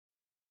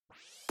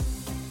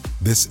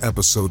This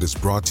episode is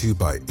brought to you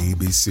by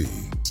ABC.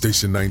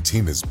 Station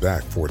 19 is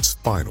back for its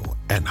final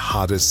and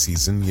hottest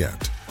season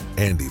yet.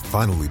 Andy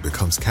finally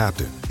becomes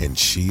captain, and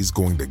she's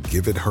going to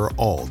give it her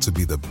all to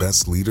be the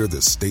best leader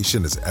the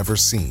station has ever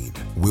seen.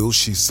 Will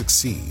she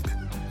succeed?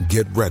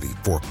 Get ready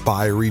for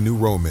fiery new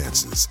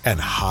romances and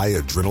high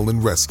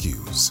adrenaline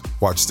rescues.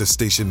 Watch the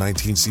Station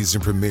 19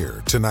 season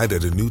premiere tonight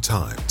at a new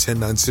time,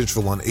 10/9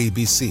 Central on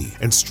ABC,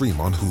 and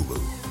stream on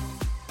Hulu.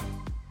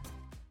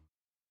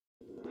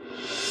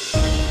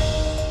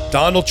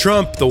 Donald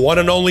Trump, the one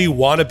and only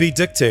wannabe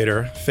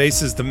dictator,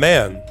 faces the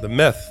man, the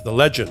myth, the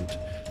legend,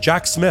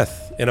 Jack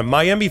Smith, in a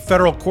Miami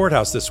federal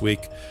courthouse this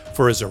week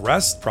for his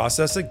arrest,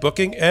 processing,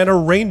 booking, and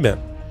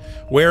arraignment,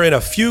 where in a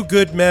few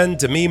good men,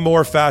 Demi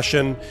Moore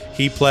fashion,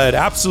 he pled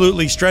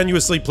absolutely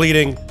strenuously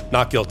pleading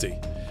not guilty,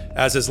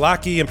 as his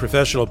lackey and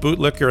professional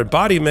bootlicker and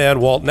body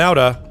man, Walt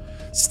Nauta,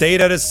 stayed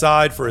at his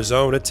side for his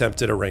own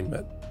attempted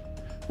arraignment.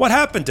 What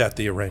happened at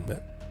the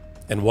arraignment?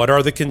 And what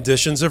are the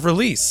conditions of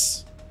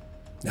release?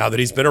 Now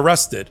that he's been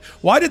arrested,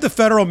 why did the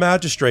federal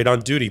magistrate on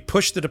duty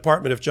push the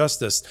Department of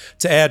Justice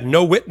to add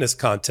no witness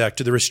contact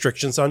to the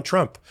restrictions on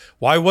Trump?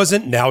 Why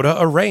wasn't Nauta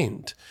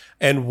arraigned?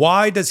 And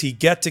why does he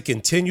get to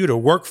continue to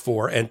work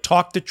for and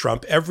talk to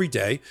Trump every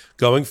day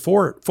going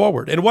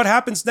forward? And what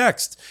happens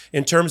next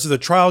in terms of the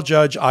trial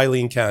judge,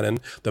 Eileen Cannon,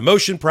 the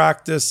motion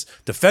practice,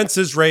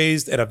 defenses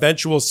raised, and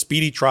eventual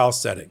speedy trial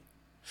setting?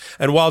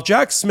 And while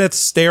Jack Smith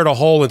stared a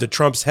hole into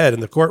Trump's head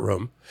in the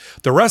courtroom,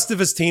 the rest of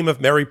his team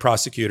of merry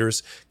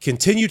prosecutors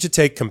continue to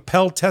take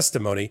compelled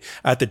testimony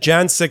at the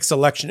Jan 6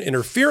 election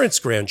interference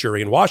grand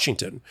jury in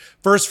Washington,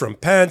 first from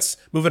Pence,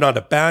 moving on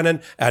to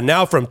Bannon, and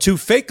now from two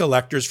fake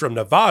electors from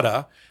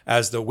Nevada,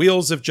 as the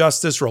wheels of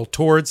justice roll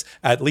towards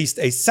at least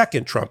a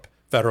second Trump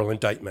federal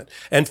indictment.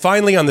 And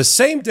finally, on the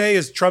same day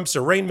as Trump's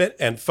arraignment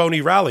and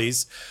phony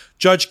rallies,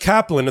 Judge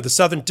Kaplan of the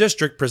Southern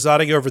District,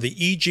 presiding over the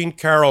E. Jean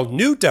Carroll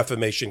new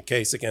defamation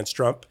case against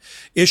Trump,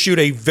 issued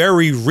a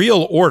very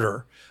real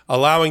order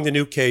allowing the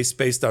new case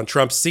based on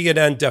Trump's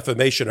CNN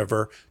defamation of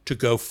her to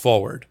go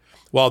forward,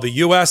 while the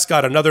U.S.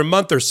 got another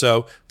month or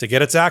so to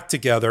get its act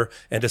together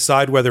and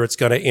decide whether it's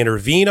going to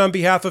intervene on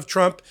behalf of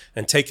Trump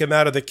and take him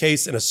out of the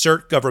case and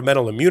assert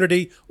governmental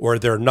immunity, or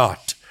they're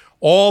not.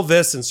 All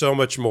this and so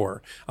much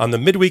more on the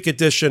midweek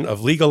edition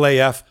of Legal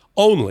AF,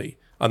 only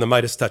on the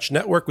Midas Touch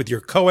Network, with your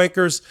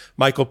co-anchors,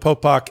 Michael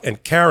Popak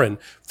and Karen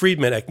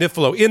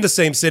Friedman-Agnifilo, in the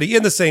same city,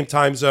 in the same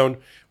time zone.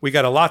 We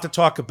got a lot to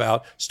talk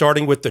about,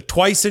 starting with the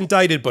twice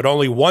indicted but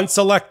only once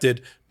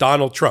elected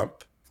Donald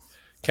Trump.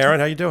 Karen,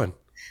 how you doing?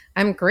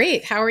 I'm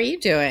great. How are you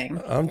doing?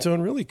 I'm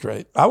doing really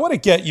great. I want to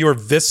get your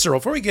visceral,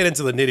 before we get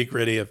into the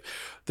nitty-gritty of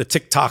the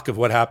tick-tock of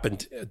what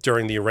happened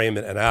during the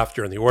arraignment and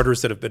after, and the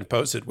orders that have been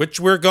posted,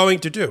 which we're going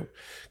to do,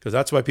 because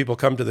that's why people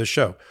come to this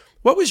show.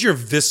 What was your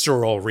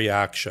visceral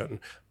reaction,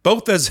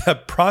 both as a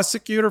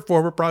prosecutor,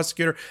 former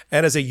prosecutor,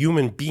 and as a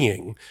human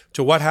being,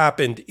 to what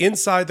happened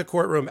inside the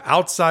courtroom,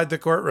 outside the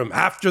courtroom,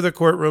 after the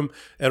courtroom,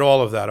 and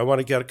all of that? I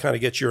want to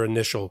get your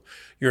initial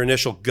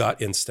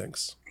gut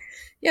instincts.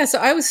 Yeah, so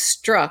I was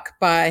struck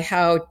by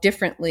how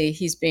differently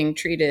he's being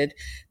treated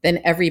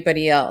than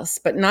everybody else,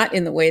 but not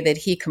in the way that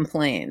he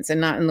complains and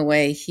not in the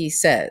way he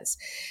says.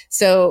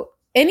 So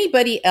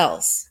anybody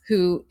else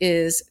who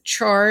is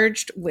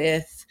charged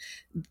with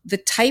the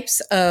types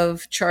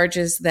of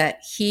charges that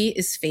he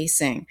is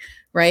facing,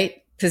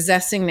 right?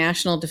 Possessing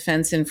national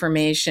defense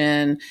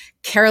information,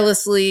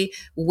 carelessly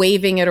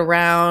waving it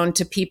around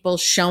to people,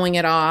 showing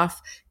it off,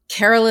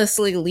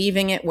 carelessly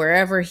leaving it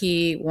wherever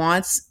he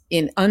wants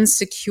in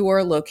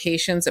unsecure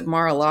locations at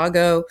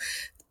Mar-a-Lago,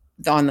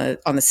 on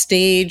the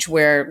stage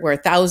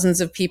where thousands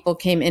of people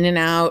came in and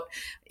out,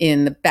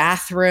 in the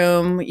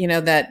bathroom,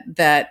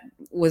 that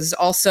was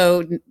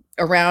also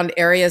around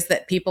areas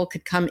that people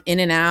could come in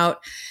and out,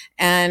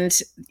 and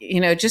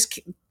just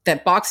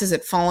that boxes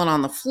had fallen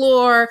on the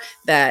floor,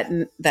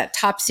 that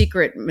top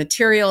secret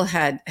material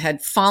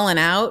had fallen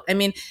out. I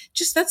mean,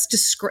 just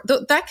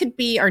that could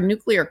be our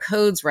nuclear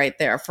codes right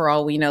there for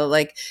all we know.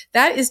 Like,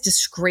 that is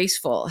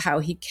disgraceful how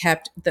he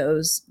kept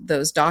those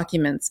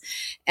documents.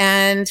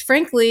 And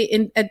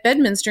frankly, at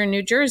Bedminster in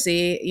New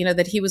Jersey,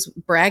 that he was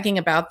bragging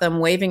about them,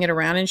 waving it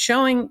around and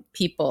showing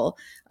people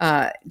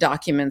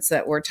documents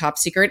that were top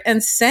secret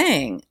and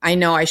saying, I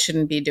know I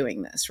shouldn't be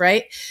doing this,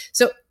 right?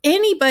 So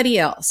anybody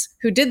else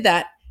who did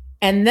that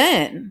and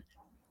then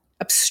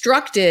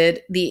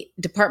obstructed the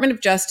Department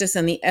of Justice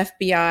and the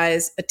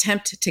FBI's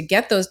attempt to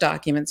get those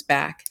documents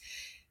back,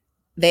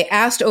 they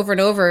asked over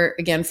and over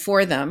again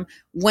for them.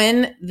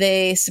 When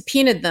they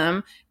subpoenaed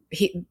them,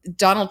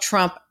 Donald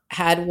Trump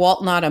had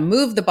Walt Nauta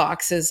move the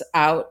boxes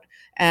out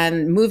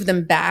and move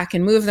them back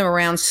and move them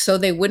around so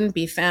they wouldn't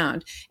be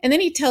found. And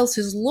then he tells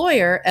his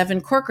lawyer, Evan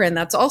Corcoran,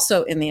 that's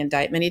also in the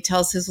indictment, he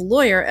tells his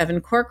lawyer,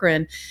 Evan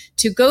Corcoran,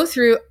 to go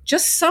through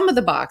just some of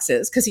the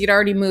boxes, because he'd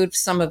already moved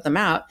some of them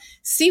out,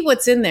 see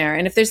what's in there.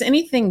 And if there's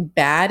anything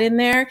bad in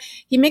there,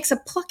 he makes a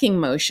plucking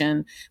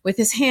motion with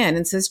his hand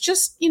and says,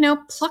 just,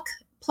 pluck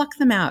pluck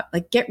them out,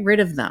 like get rid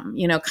of them,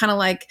 kind of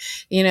like,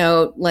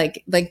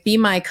 like be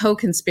my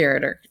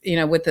co-conspirator,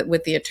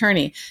 with the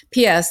attorney.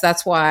 P.S.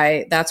 That's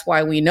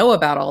why we know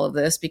about all of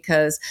this,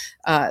 because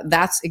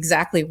that's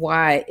exactly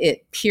why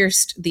it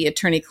pierced the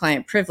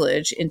attorney-client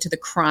privilege into the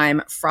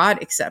crime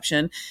fraud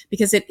exception,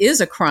 because it is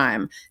a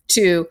crime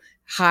to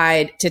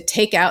hide, to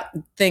take out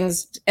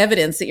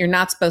evidence that you're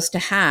not supposed to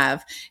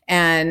have,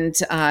 and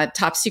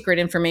top secret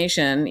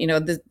information.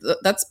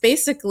 That's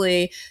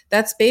basically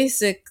that's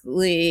the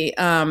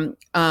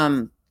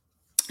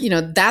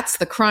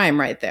crime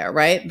right there,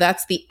 right?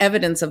 That's the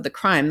evidence of the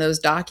crime, those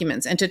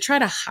documents. And to try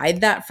to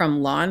hide that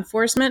from law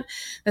enforcement,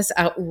 that's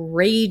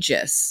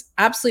outrageous,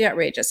 absolutely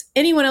outrageous.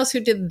 Anyone else who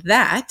did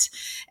that,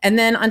 and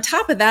then on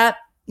top of that,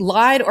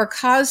 lied or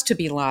caused to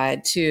be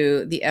lied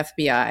to the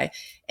FBI,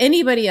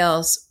 anybody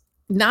else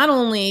not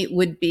only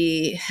would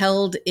be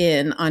held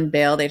in on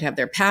bail, they'd have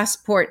their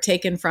passport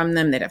taken from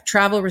them, they'd have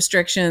travel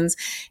restrictions,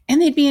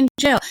 and they'd be in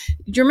jail.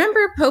 Do you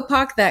remember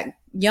Popak, that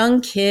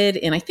young kid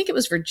in, I think it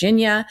was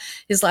Virginia?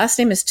 His last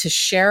name is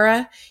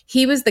Teixeira.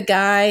 He was the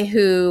guy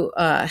who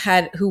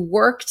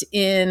worked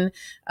in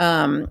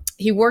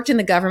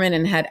the government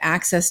and had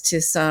access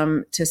to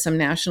some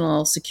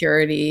national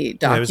security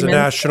documents. He was a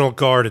National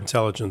Guard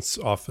intelligence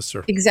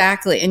officer.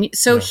 Exactly. And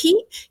so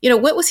he,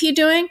 what was he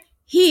doing?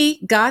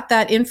 He got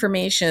that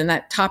information,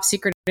 that top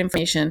secret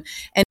information,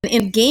 and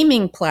in a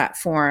gaming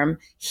platform,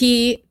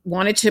 he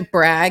wanted to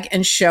brag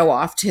and show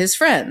off to his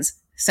friends.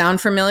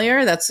 Sound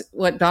familiar? That's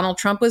what Donald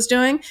Trump was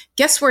doing.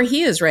 Guess where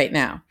he is right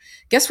now?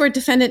 Guess where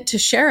defendant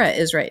Teixeira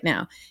is right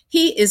now?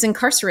 He is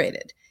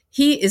incarcerated.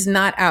 He is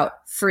not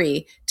out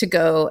free to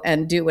go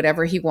and do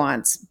whatever he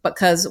wants.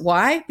 Because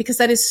why? Because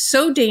that is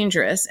so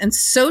dangerous and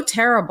so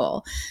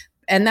terrible.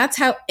 And that's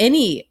how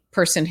any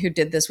person who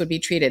did this would be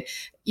treated.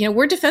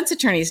 We're defense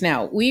attorneys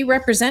now. We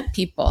represent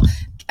people.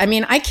 I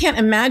mean, I can't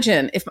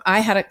imagine if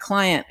I had a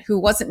client who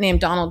wasn't named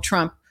Donald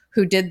Trump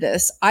who did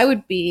this. I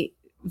would be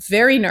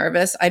very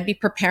nervous. I'd be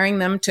preparing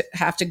them to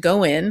have to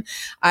go in.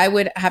 I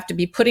would have to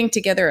be putting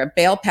together a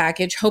bail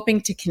package,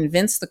 hoping to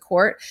convince the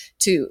court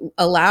to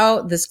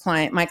allow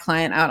my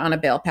client out on a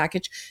bail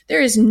package.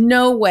 There is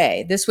no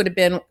way this would have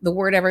been, the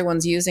word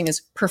everyone's using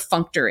is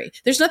perfunctory.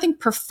 There's nothing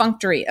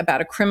perfunctory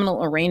about a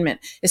criminal arraignment,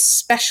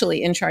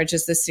 especially in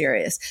charges this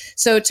serious.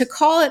 So to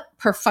call it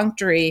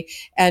perfunctory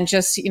and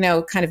just,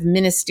 kind of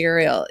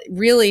ministerial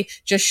really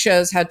just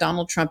shows how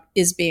Donald Trump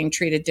is being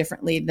treated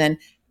differently than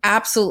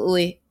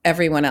absolutely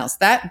everyone else.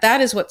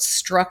 That is what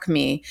struck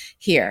me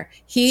here.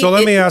 So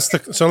let me ask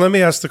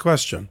the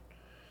question,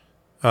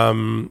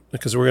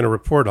 because we're going to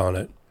report on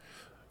it.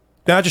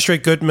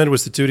 Magistrate Goodman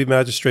was the duty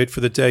magistrate for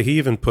the day. He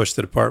even pushed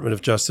the Department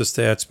of Justice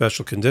to add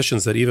special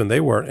conditions that even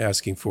they weren't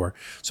asking for.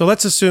 So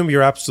let's assume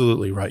you're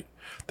absolutely right.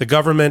 The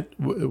government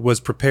was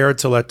prepared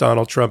to let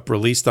Donald Trump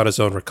released on his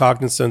own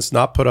recognizance,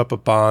 not put up a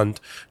bond,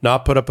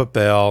 not put up a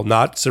bail,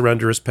 not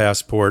surrender his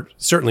passport,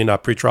 certainly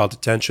not pretrial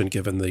detention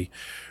given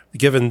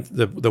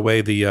the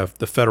way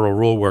the federal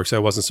rule works. I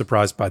wasn't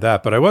surprised by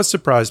that, but I was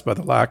surprised by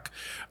the lack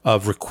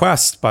of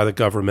requests by the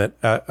government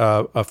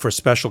for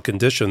special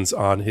conditions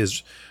on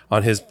his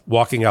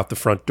walking out the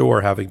front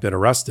door having been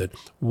arrested.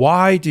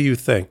 Why do you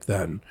think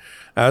then,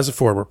 as a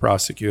former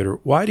prosecutor,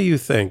 why do you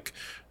think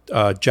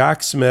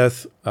Jack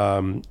Smith,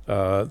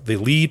 the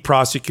lead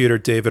prosecutor,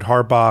 David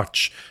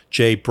Harbach,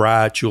 Jay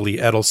Bratt, Julie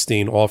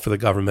Edelstein, all for the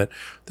government?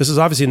 This is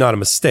obviously not a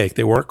mistake.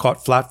 They weren't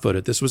caught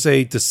flat-footed. This was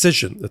a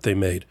decision that they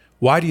made.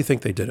 Why do you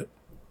think they did it?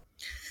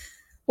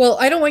 Well,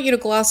 I don't want you to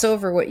gloss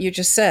over what you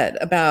just said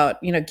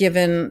about,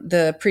 given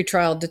the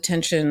pretrial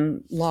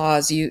detention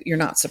laws, you're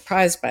not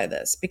surprised by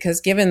this,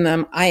 because given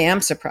them, I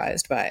am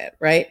surprised by it,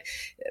 right?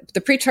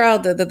 The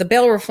pretrial, the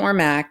Bail Reform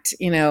Act,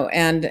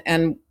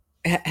 and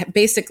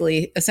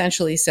basically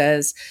essentially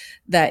says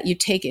that you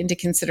take into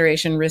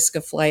consideration risk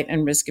of flight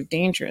and risk of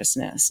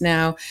dangerousness.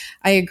 Now,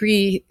 I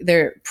agree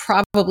there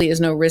probably is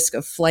no risk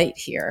of flight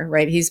here,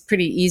 right? He's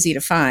pretty easy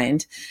to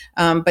find.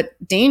 But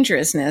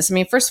dangerousness, I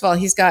mean, first of all,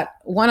 he's got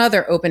one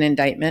other open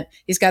indictment.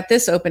 He's got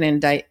this open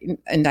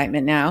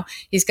indictment now.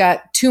 He's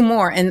got two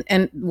more.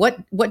 And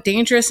what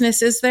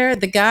dangerousness is there?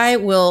 The guy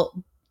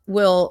will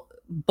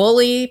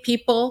bully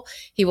people.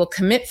 He will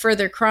commit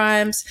further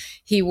crimes.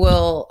 He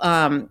will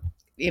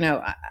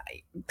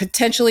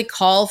potentially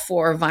call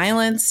for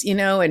violence,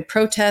 and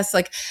protests.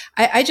 Like,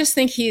 I just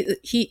think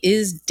he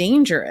is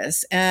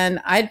dangerous. And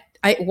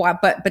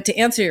but to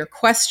answer your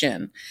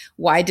question,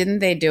 why didn't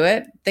they do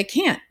it? They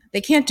can't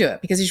do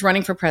it because he's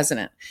running for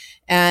president,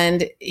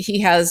 and he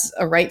has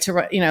a right to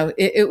run.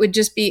 It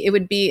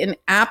would be an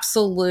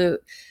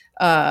absolute.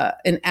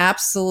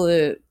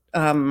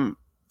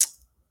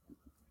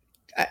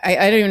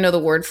 I don't even know the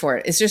word for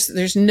it. It's just,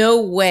 there's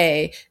no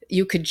way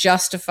you could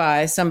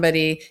justify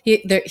somebody.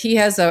 He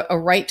has a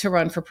right to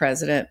run for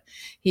president.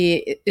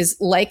 He is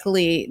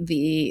likely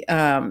the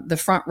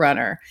front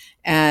runner,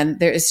 and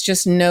there is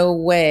just no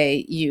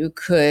way you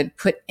could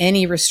put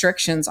any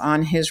restrictions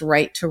on his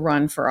right to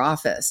run for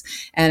office.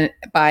 And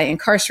by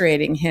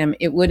incarcerating him,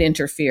 it would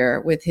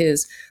interfere with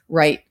his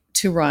right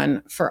to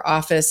run for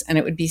office, and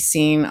it would be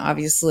seen,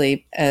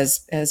 obviously,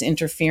 as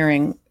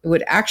interfering. It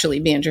would actually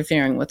be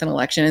interfering with an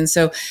election. And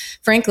so,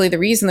 frankly, the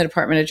reason the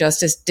Department of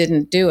Justice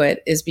didn't do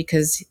it is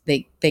because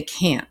they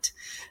can't.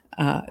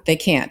 They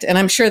can't. And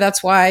I'm sure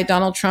that's why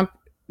Donald Trump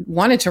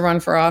wanted to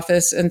run for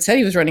office and said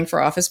he was running for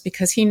office,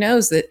 because he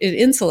knows that it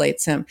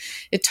insulates him.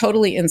 It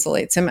totally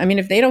insulates him. I mean,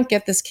 if they don't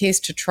get this case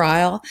to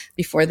trial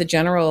before the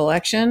general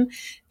election,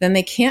 then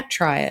they can't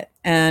try it.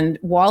 And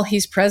while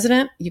he's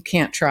president, you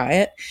can't try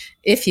it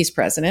if he's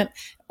president.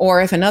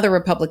 Or if another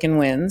Republican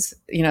wins,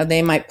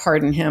 they might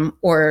pardon him.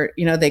 Or,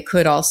 they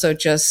could also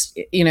just,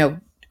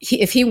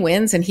 if he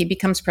wins and he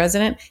becomes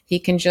president, he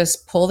can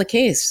just pull the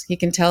case. He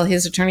can tell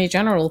his attorney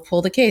general to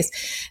pull the case.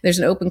 There's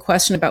an open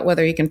question about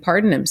whether he can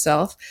pardon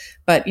himself.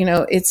 But,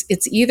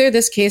 it's either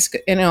this case,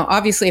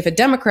 obviously if a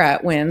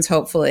Democrat wins,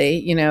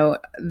 hopefully,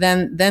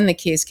 then the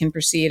case can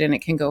proceed and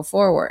it can go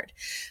forward.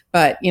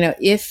 But,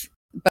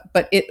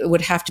 but it would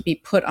have to be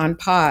put on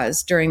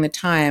pause during the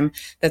time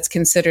that's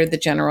considered the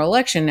general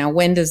election. Now,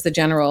 when does the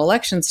general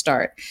election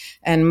start?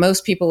 And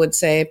most people would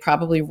say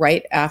probably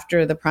right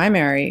after the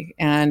primary.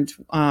 And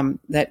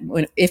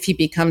if he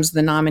becomes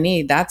the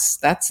nominee, that's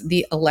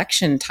the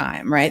election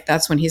time, right?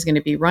 That's when he's going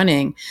to be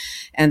running.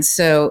 And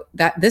so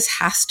this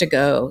has to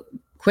go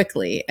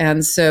quickly.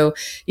 And so,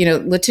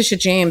 Letitia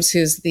James,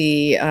 who's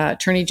the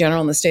Attorney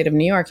General in the state of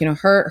New York,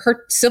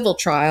 her civil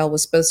trial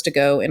was supposed to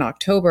go in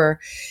October.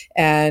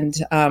 And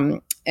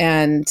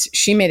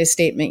she made a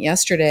statement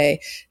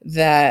yesterday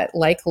that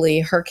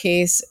likely her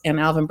case and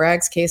Alvin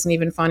Bragg's case and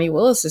even Fani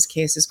Willis's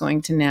case is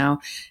going to now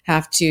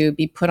have to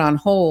be put on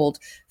hold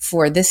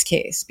for this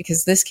case,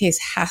 because this case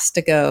has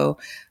to go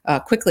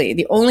quickly.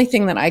 The only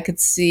thing that I could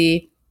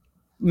see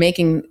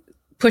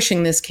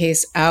pushing this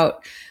case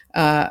out,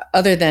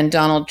 other than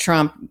Donald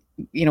Trump,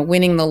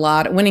 winning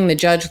the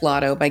judge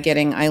lotto by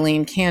getting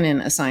Eileen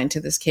Cannon assigned to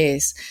this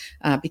case,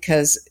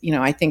 because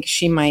I think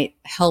she might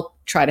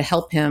try to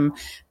help him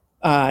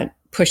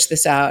push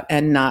this out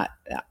and not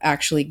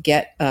actually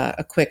get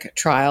a quick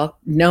trial,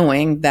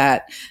 knowing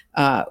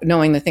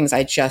the things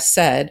I just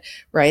said,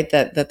 right?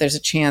 That there's a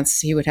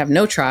chance he would have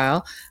no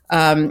trial.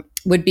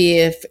 Would be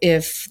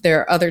if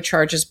there are other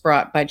charges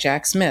brought by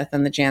Jack Smith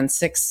in the Jan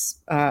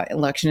 6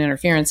 election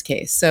interference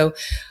case. So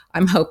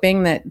I'm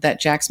hoping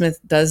that Jack Smith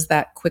does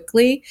that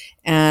quickly,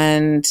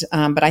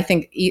 but I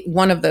think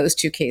one of those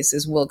two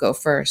cases will go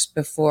first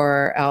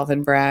before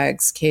Alvin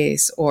Bragg's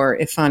case, or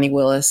if Fani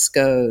Willis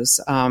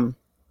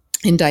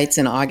indicts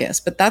in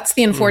August. But that's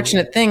the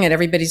unfortunate thing, and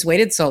everybody's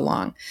waited so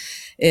long.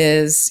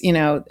 Is,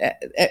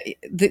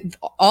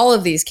 all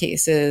of these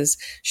cases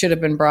should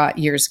have been brought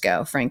years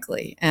ago,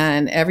 frankly,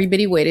 and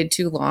everybody waited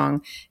too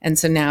long. And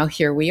so now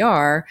here we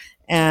are.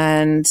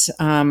 And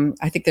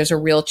I think there's a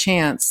real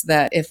chance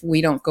that if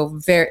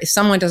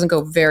someone doesn't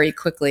go very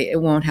quickly,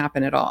 it won't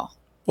happen at all.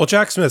 Well,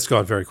 Jack Smith's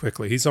gone very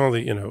quickly. He's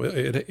only,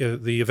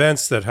 the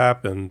events that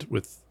happened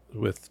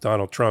with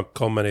Donald Trump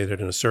culminated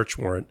in a search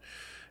warrant,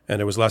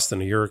 and it was less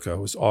than a year ago.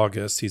 It was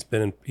August. He's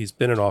been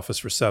in office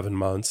for 7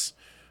 months.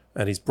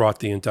 And he's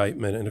brought the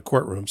indictment in a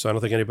courtroom. So I don't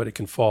think anybody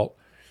can fault.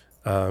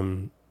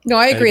 No,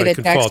 I agree that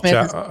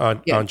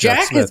Jack Smith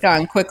Jack has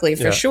gone quickly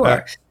for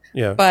sure.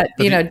 But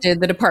did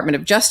the Department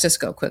of Justice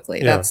go quickly?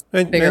 Yeah. That's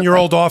and your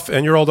old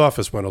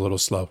office went a little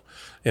slow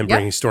in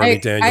bringing Stormy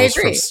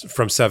Daniels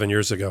from 7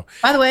 years ago.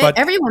 By the way,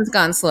 everyone's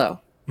gone slow.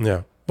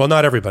 Yeah. Well,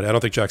 not everybody. I don't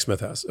think Jack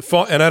Smith has.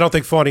 And I don't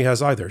think Fani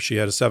has either. She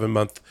had a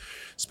 7-month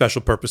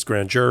special purpose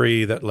grand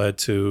jury that led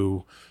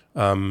to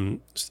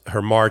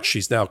her March.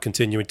 She's now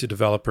continuing to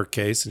develop her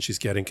case, and she's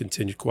getting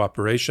continued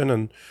cooperation,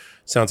 and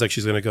sounds like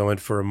she's going to go in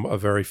for a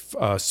very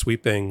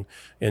sweeping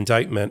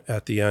indictment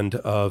at the end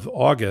of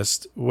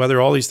August.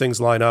 Whether all these things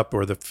line up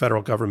or the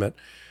federal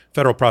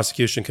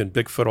prosecution can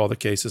Bigfoot all the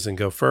cases and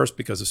go first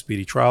because of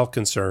speedy trial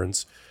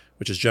concerns,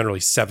 which is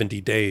generally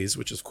 70 days,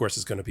 which of course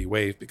is going to be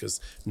waived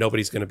because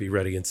nobody's going to be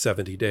ready in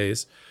 70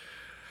 days.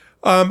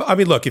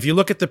 Look, if you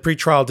look at the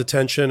pretrial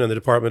detention and the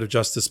Department of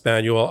Justice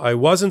manual, I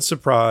wasn't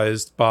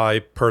surprised by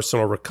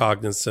personal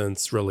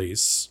recognizance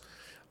release.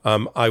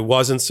 I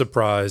wasn't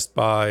surprised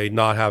by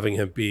not having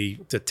him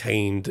be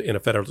detained in a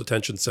federal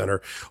detention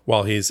center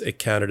while he's a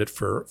candidate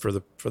for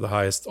the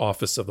highest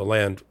office of the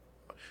land.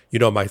 You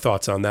know my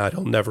thoughts on that.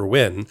 He'll never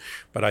win.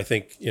 But I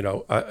think,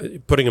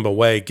 putting him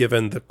away,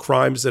 given the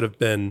crimes that have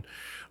been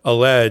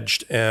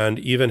alleged and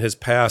even his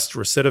past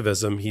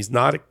recidivism, he's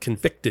not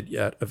convicted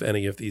yet of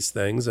any of these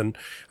things. And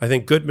I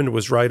think Goodman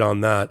was right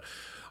on that.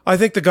 I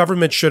think the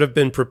government should have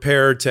been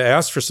prepared to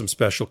ask for some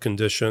special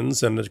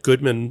conditions, and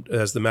Goodman,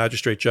 as the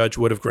magistrate judge,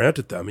 would have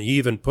granted them. He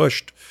even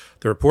pushed,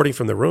 the reporting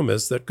from the room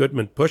is that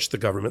Goodman pushed the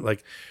government,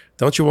 like,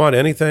 don't you want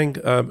anything?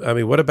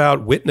 What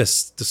about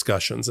witness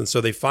discussions? And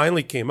so they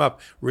finally came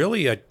up,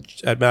 really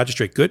at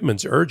Magistrate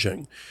Goodman's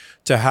urging,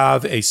 to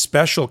have a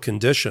special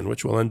condition,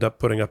 which we'll end up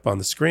putting up on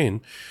the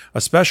screen,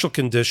 a special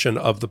condition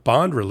of the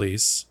bond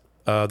release,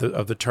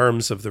 of the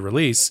terms of the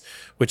release,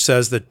 which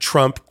says that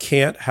Trump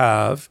can't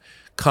have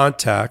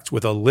contact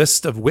with a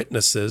list of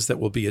witnesses that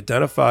will be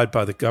identified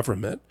by the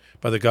government,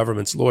 by the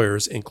government's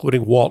lawyers,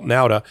 including Walt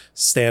Nauta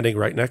standing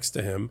right next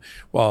to him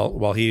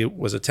while he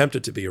was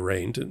attempted to be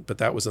arraigned, but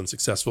that was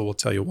unsuccessful. We'll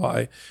tell you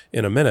why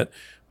in a minute.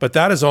 But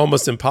that is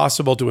almost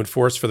impossible to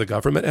enforce for the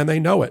government, and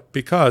they know it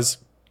because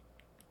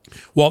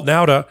Walt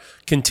Nauta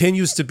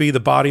continues to be the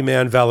body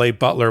man, valet,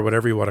 butler,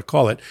 whatever you want to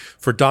call it,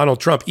 for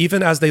Donald Trump,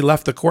 even as they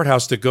left the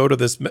courthouse to go to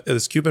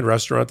this Cuban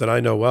restaurant that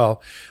I know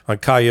well on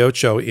Calle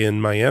Ocho in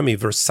Miami,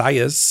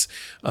 Versailles.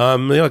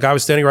 A guy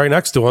was standing right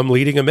next to him,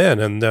 leading him in,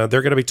 and they're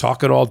going to be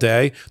talking all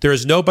day. There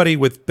is nobody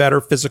with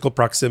better physical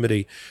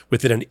proximity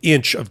within an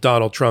inch of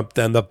Donald Trump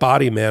than the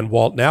body man,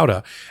 Walt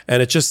Nauta.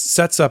 And it just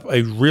sets up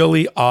a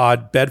really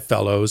odd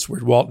bedfellows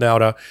where Walt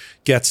Nauta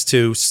gets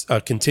to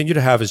continue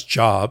to have his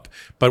job,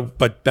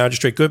 but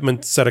Magistrate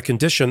Goodman set a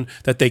condition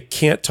that they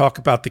can't talk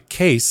about the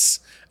case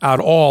at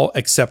all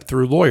except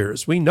through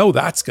lawyers. We know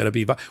that's going to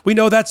be, we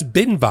know that's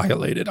been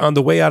violated on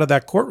the way out of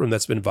that courtroom.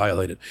 That's been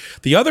violated.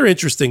 The other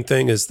interesting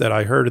thing is that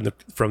I heard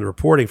from the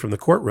reporting from the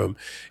courtroom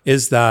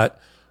is that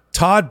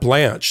Todd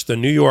Blanche, the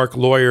New York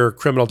lawyer,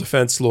 criminal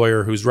defense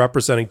lawyer who's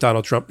representing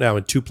Donald Trump now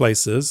in two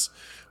places,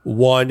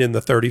 one in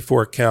the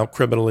 34-count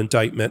criminal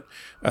indictment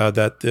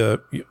that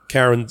the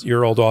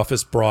Karen-year-old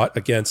office brought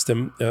against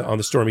him on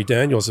the Stormy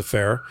Daniels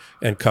affair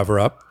and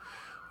cover-up,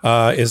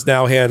 is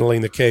now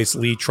handling the case,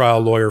 lead trial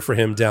lawyer for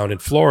him down in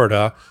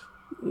Florida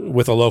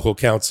with a local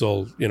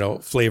counsel,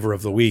 flavor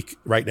of the week.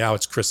 Right now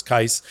it's Chris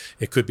Keiss.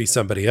 It could be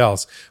somebody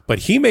else. But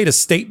he made a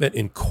statement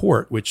in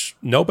court, which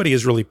nobody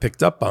has really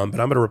picked up on, but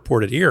I'm going to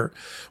report it here,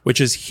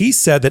 which is he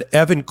said that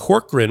Evan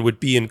Corcoran would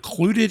be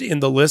included in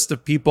the list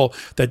of people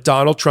that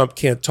Donald Trump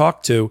can't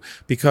talk to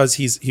because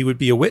he would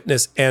be a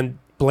witness. And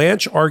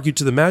Blanche argued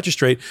to the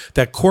magistrate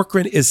that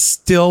Corcoran is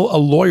still a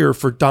lawyer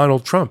for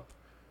Donald Trump.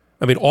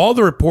 I mean, all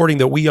the reporting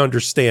that we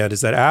understand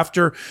is that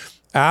after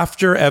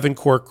Evan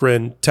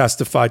Corcoran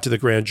testified to the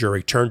grand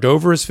jury, turned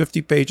over his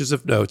 50 pages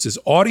of notes, his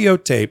audio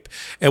tape,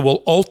 and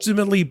will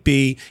ultimately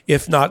be,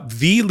 if not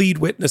the lead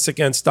witness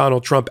against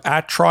Donald Trump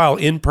at trial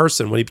in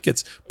person when he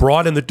gets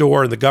brought in the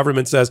door and the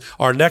government says,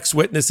 our next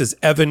witness is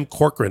Evan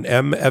Corcoran,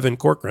 Evan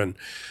Corcoran,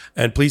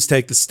 and please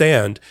take the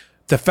stand.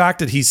 The fact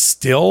that he's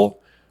still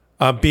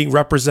being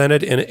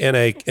represented in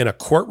a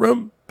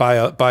courtroom by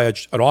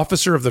an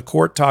officer of the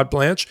court, Todd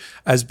Blanche,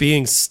 as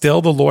being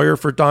still the lawyer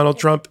for Donald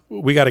Trump,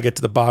 we got to get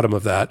to the bottom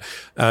of that.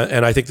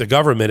 And I think the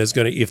government is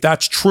going to, if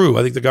that's true,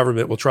 I think the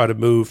government will try to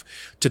move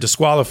to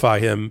disqualify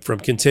him from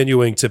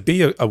continuing to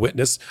be a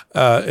witness,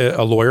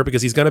 a lawyer,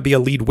 because he's going to be a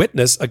lead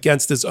witness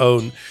against his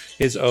own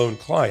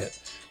client.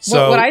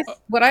 So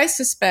what I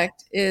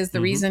suspect is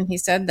the reason he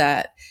said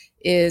that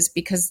is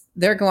because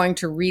they're going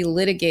to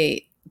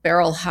relitigate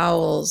Beryl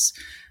Howell's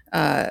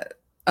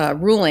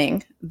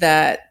ruling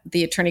that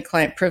the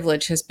attorney-client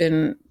privilege has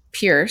been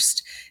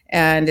pierced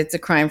and it's a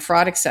crime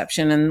fraud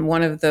exception. And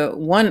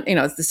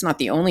this is not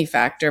the only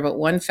factor, but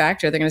one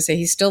factor, they're going to say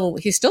he's still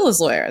his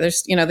lawyer.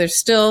 There's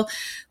still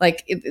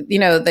that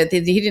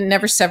he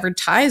never severed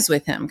ties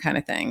with him kind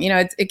of thing.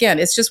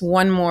 It's just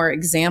one more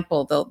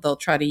example they'll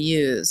try to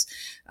use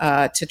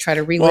to try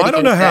to relitigate. Well, I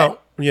don't know how.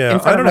 Yeah,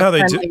 I don't know how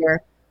they do.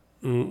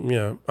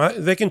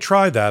 They can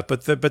try that,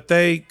 but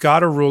they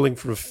got a ruling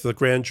from the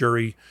grand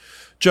jury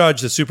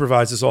judge that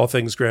supervises all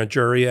things grand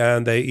jury,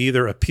 and they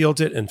either appealed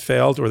it and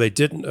failed, or they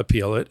didn't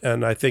appeal it.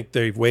 And I think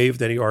they've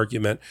waived any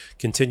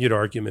continued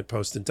argument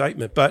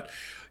post-indictment. But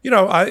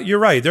you're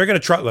right. They're going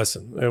to try.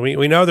 Listen,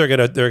 we know they're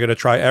going to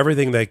try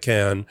everything they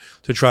can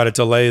to try to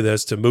delay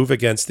this, to move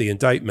against the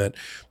indictment.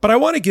 But I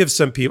want to give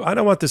some people. I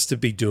don't want this to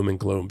be doom and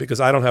gloom, because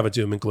I don't have a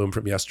doom and gloom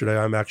from yesterday.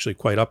 I'm actually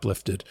quite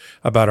uplifted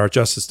about our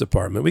Justice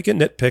Department. We can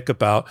nitpick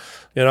about,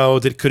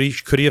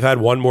 could he have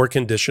had one more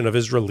condition of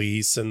his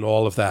release and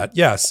all of that?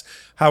 Yes.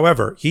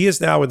 However, he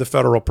is now in the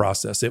federal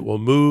process. It will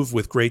move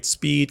with great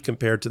speed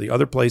compared to the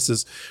other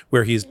places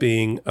where he's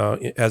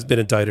has been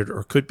indicted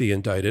or could be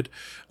indicted.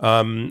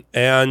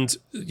 And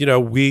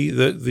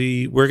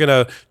we're going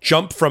to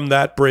jump from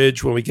that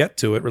bridge when we get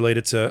to it,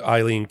 related to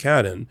Eileen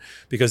Cannon,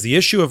 because the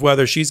issue of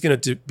whether she's going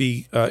to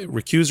be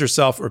recuse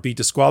herself or be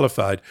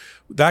disqualified,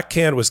 that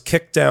can was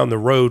kicked down the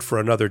road for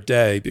another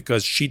day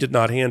because she did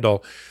not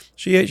handle.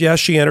 She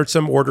entered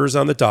some orders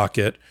on the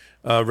docket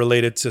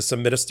related to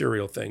some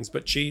ministerial things,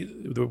 but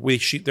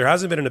there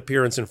hasn't been an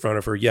appearance in front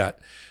of her yet.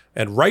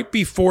 And right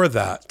before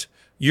that,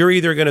 you're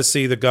either going to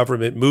see the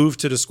government move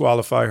to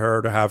disqualify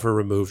her, to have her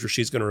removed, or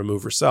she's going to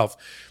remove herself.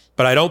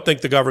 But I don't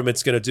think the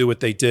government's going to do what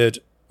they did.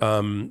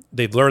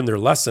 They've learned their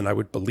lesson, I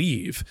would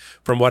believe,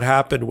 from what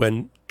happened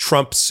when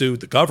Trump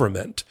sued the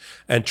government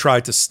and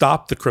tried to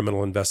stop the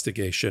criminal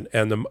investigation.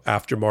 And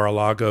after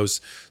Mar-a-Lago's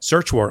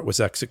search warrant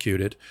was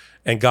executed,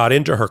 and got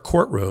into her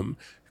courtroom,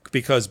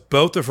 because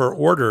both of her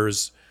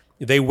orders,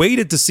 they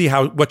waited to see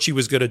what she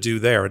was going to do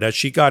there. And as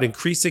she got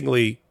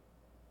increasingly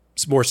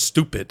more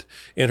stupid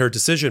in her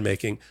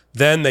decision-making,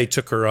 then they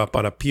took her up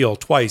on appeal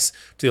twice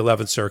to the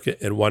 11th Circuit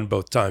and won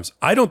both times.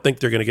 I don't think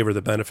they're going to give her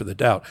the benefit of the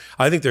doubt.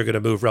 I think they're going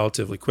to move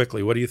relatively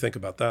quickly. What do you think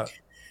about that?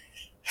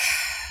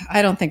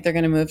 I don't think they're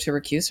going to move to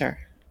recuse her.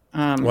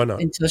 Why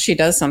not? until she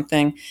does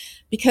something,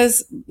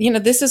 because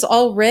this is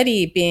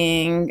already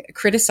being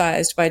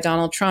criticized by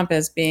Donald Trump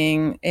as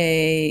being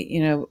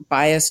a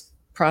biased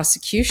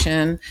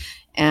prosecution.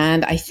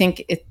 And I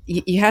think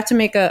you have to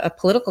make a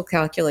political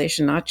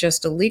calculation, not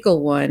just a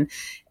legal one.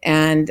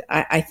 And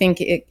I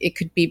think it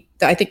could be,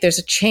 I think there's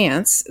a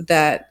chance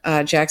that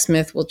Jack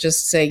Smith will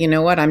just say, you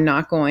know what, I'm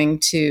not going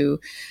to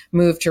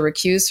move to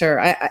recuse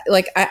her.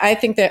 I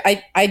think that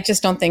I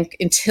just don't think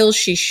until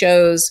she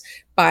shows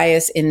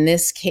bias in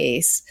this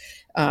case,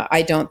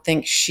 I don't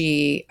think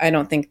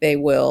they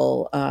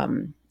will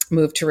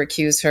move to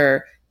recuse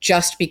her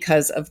just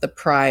because of the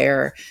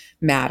prior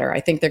matter. I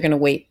think they're going to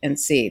wait and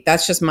see.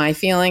 That's just my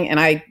feeling. And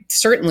I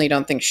certainly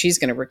don't think she's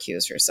going to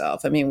recuse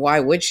herself. I mean, why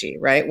would she,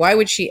 right? Why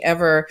would she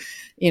ever,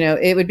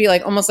 it would be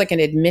like almost like an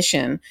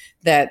admission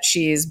that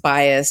she's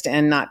biased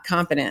and not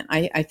competent.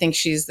 I think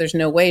there's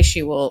no way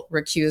she will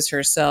recuse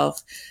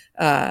herself.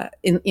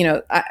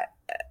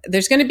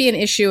 There's going to be an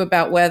issue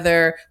about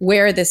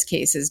where this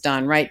case is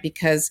done, right?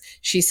 Because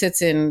she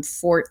sits in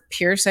Fort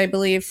Pierce, I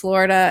believe,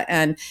 Florida,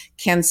 and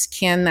can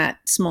that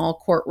small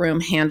courtroom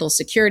handle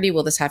security?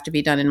 Will this have to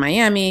be done in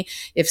Miami?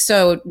 If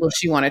so, will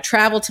she want to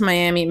travel to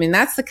Miami? I mean,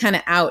 that's the kind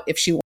of out, if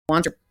she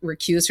wants to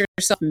recuse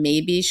herself,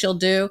 maybe she'll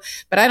do,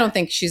 but I don't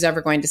think she's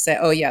ever going to say,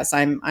 oh yes,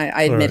 I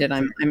admit it,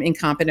 I'm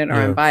incompetent or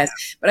I'm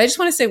biased. But I just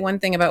want to say one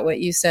thing about what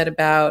you said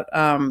about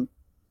the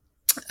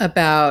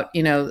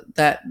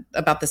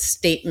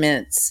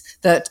statements,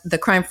 the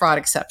crime fraud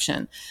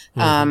exception.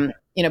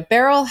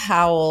 Beryl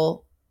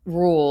Howell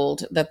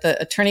ruled that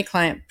the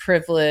attorney-client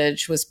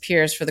privilege was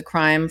pierced for the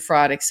crime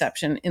fraud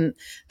exception in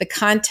the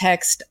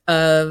context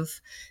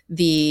of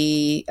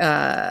the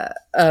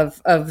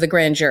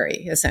grand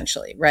jury,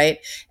 essentially, right?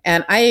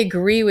 And I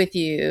agree with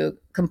you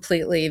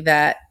completely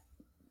that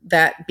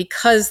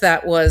because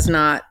that was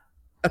not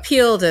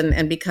appealed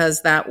and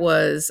because that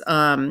was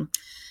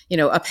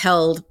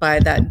upheld by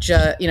that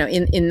judge,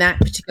 in that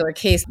particular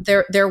case,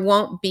 there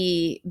won't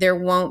be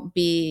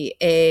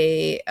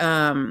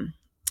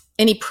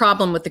any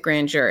problem with the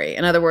grand jury.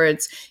 In other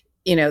words,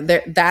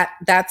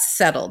 that's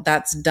settled,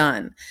 that's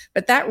done.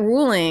 But that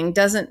ruling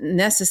doesn't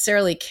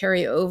necessarily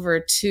carry over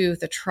to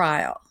the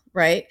trial,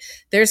 right?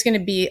 There's going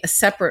to be a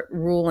separate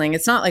ruling.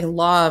 It's not like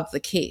law of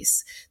the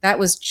case. That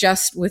was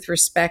just with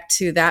respect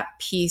to that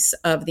piece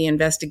of the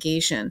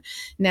investigation.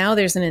 Now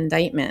there's an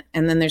indictment,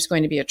 and then there's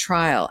going to be a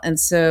trial. And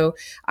so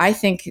I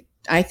think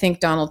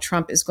Donald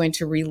Trump is going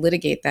to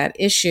relitigate that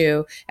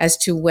issue as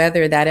to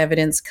whether that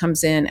evidence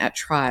comes in at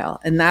trial.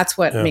 And that's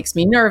what makes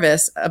me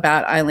nervous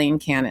about Eileen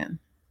Cannon.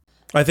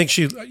 I think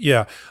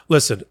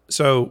listen,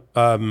 so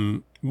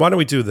why don't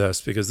we do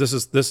this? Because this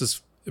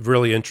is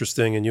really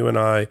interesting, and you and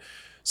I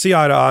see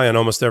eye to eye on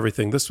almost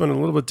everything. This one a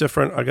little bit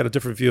different. I got a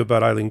different view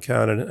about Eileen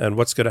Cannon and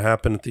what's going to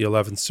happen at the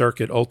 11th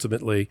Circuit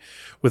ultimately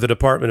with the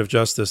Department of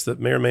Justice that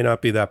may or may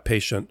not be that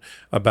patient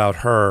about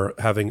her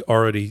having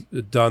already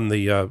done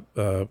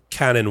the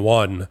Cannon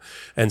 1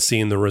 and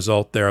seen the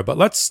result there. But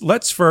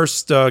let's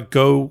first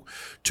go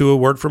to a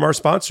word from our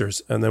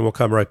sponsors, and then we'll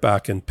come right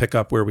back and pick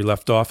up where we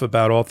left off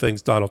about all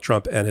things Donald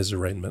Trump and his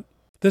arraignment.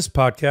 This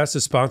podcast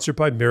is sponsored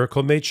by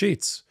Miracle Made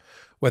Sheets.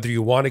 Whether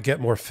you want to get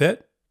more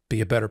fit,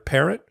 be a better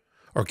parent,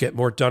 or get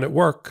more done at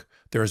work,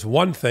 there is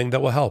one thing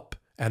that will help,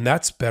 and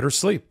that's better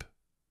sleep.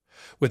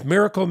 With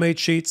Miracle Made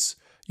Sheets,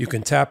 you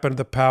can tap into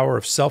the power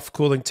of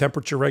self-cooling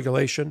temperature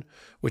regulation,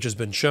 which has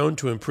been shown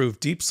to improve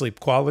deep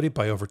sleep quality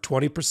by over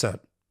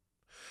 20%.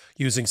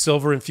 Using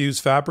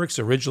silver-infused fabrics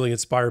originally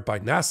inspired by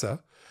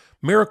NASA,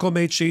 Miracle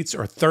Made Sheets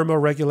are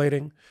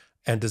thermoregulating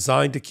and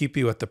designed to keep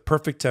you at the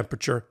perfect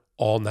temperature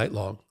all night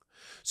long,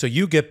 so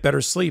you get better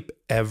sleep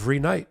every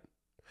night.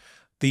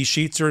 These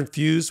sheets are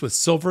infused with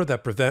silver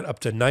that prevent up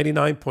to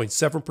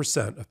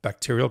 99.7% of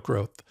bacterial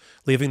growth,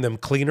 leaving them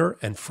cleaner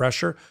and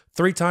fresher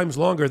 3 times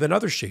longer than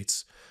other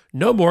sheets.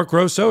 No more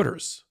gross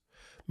odors.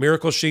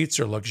 Miracle Sheets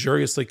are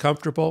luxuriously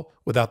comfortable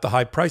without the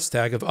high price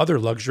tag of other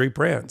luxury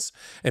brands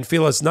and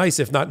feel as nice,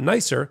 if not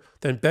nicer,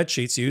 than bed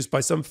sheets used by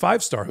some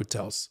 5-star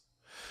hotels.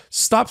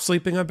 Stop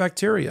sleeping on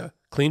bacteria.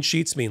 Clean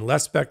sheets mean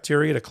less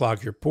bacteria to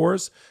clog your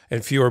pores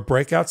and fewer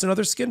breakouts and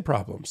other skin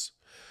problems.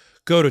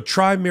 Go to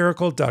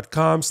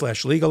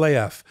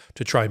trymiracle.com/legalaf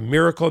to try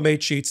Miracle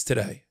Made Sheets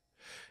today.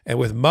 And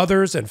with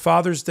Mother's and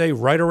Father's Day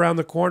right around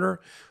the corner,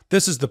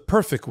 this is the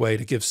perfect way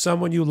to give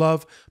someone you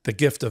love the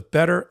gift of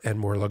better and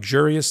more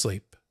luxurious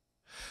sleep.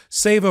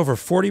 Save over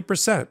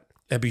 40%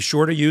 and be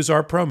sure to use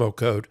our promo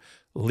code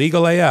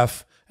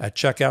LEGALAF at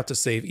checkout to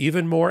save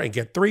even more and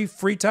get 3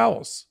 free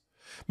towels.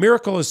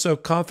 Miracle is so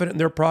confident in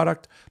their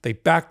product, they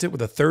backed it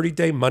with a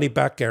 30-day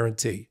money-back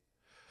guarantee.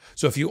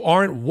 So if you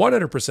aren't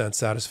 100%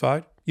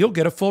 satisfied, you'll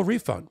get a full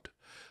refund.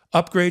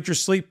 Upgrade your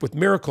sleep with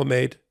Miracle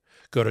Made.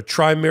 Go to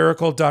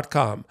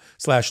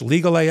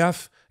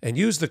trymiracle.com/legalaf and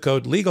use the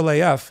code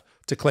LEGALAF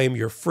to claim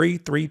your free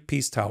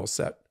 3-piece towel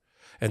set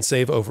and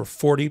save over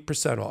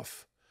 40%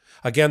 off.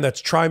 Again,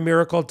 that's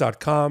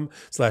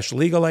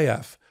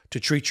trymiracle.com/legalaf to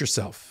treat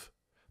yourself.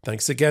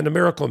 Thanks again to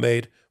Miracle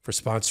Made for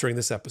sponsoring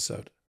this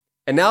episode.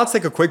 And now let's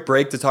take a quick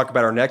break to talk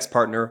about our next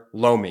partner,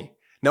 Lomi.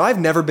 Now, I've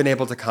never been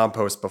able to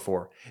compost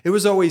before. It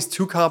was always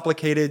too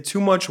complicated, too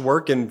much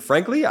work, and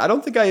frankly, I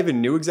don't think I even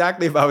knew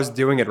exactly if I was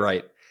doing it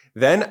right.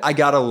 Then I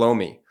got a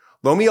Lomi.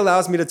 Lomi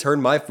allows me to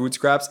turn my food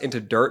scraps into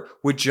dirt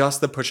with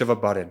just the push of a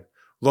button.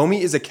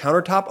 Lomi is a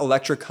countertop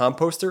electric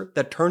composter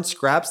that turns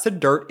scraps to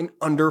dirt in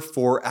under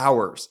 4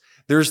 hours.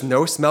 There's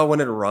no smell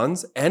when it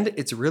runs, and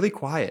it's really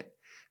quiet.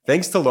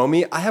 Thanks to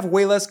Lomi, I have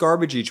way less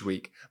garbage each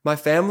week. My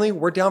family,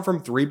 we're down from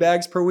 3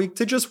 bags per week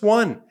to just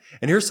 1.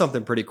 And here's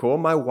something pretty cool.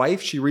 My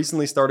wife, she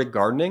recently started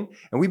gardening,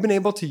 and we've been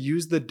able to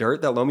use the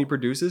dirt that Lomi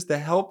produces to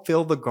help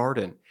fill the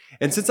garden.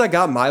 And since I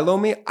got my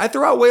Lomi, I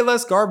throw out way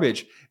less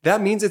garbage. That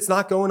means it's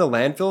not going to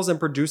landfills and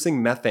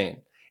producing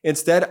methane.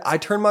 Instead, I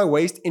turn my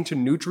waste into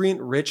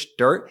nutrient-rich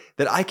dirt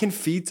that I can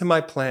feed to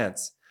my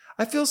plants.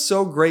 I feel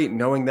so great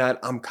knowing that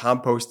I'm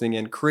composting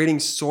and creating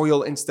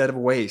soil instead of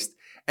waste.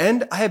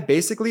 And I have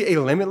basically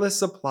a limitless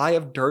supply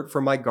of dirt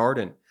for my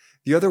garden.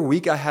 The other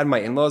week I had my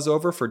in-laws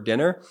over for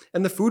dinner,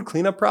 and the food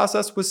cleanup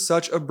process was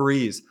such a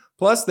breeze.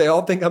 Plus, they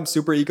all think I'm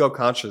super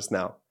eco-conscious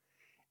now.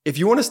 If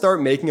you want to start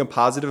making a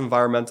positive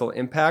environmental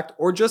impact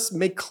or just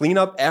make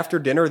cleanup after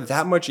dinner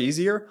that much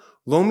easier,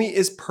 Lomi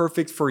is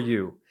perfect for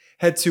you.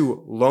 Head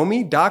to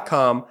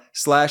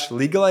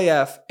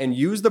lomi.com/legalaf and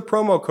use the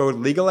promo code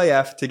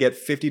legalaf to get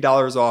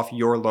 $50 off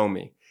your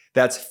Lomi.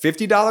 That's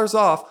 $50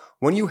 off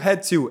when you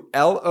head to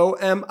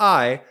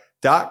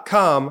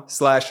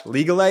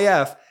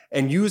lomi.com/legalaf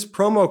and use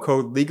promo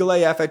code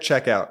legalaf at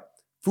checkout.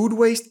 Food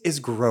waste is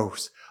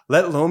gross.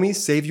 Let Lomi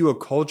save you a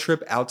cold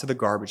trip out to the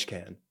garbage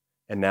can.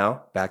 And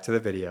now, back to the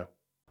video.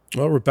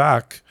 Well, we're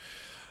back.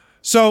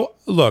 So,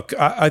 look,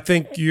 I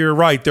think you're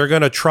right. They're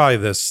going to try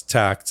this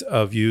tact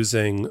of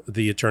using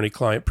the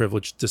attorney-client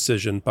privilege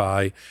decision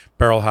by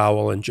Beryl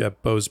Howell and Jeb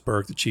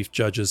Boasberg, the chief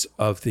judges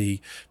of the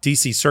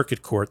D.C.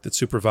 Circuit Court that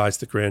supervised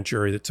the grand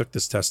jury that took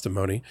this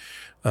testimony.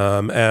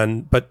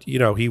 But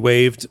he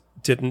waived.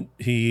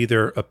 He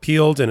either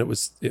appealed and it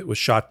was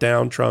shot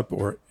down, Trump,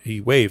 or he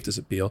waived his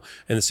appeal,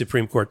 and the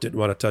Supreme Court didn't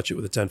want to touch it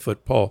with a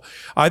 10-foot pole.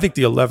 I think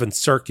the 11th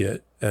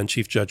Circuit and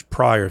Chief Judge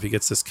Pryor, if he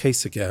gets this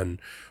case again,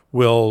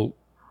 will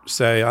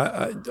say,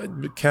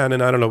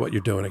 Cannon, I don't know what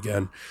you're doing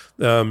again.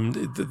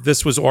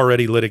 This was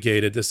already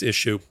litigated, this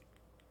issue,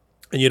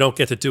 and you don't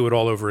get to do it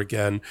all over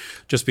again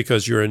just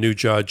because you're a new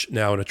judge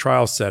now in a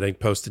trial setting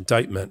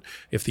post-indictment.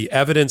 If the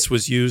evidence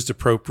was used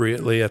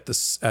appropriately at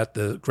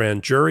the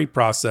grand jury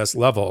process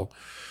level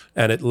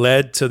and it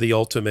led to the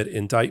ultimate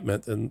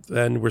indictment, and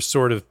then we're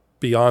sort of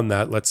beyond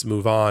that. Let's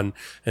move on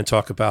and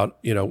talk about,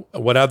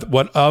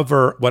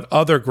 what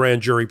other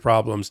grand jury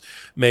problems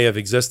may have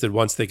existed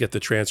once they get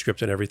the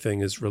transcript and everything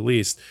is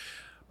released.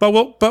 But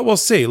we'll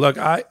see. Look,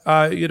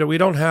 we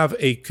don't have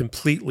a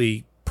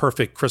completely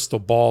perfect crystal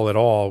ball at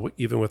all,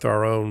 even with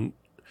our own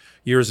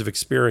years of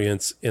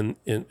experience in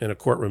a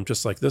courtroom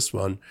just like this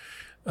one.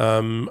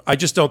 I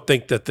just don't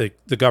think that the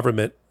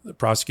government, the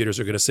prosecutors,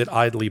 are going to sit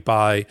idly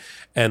by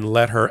and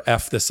let her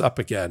F this up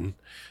again.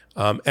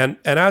 And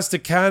as to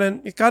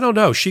Cannon, I don't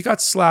know. She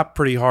got slapped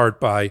pretty hard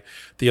by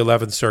the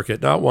 11th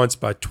Circuit, not once,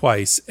 but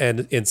twice,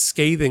 and in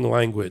scathing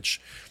language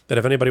that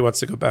if anybody wants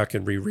to go back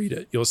and reread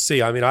it, you'll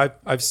see. I mean,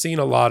 I've seen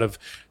a lot of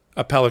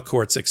appellate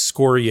courts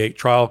excoriate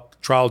trial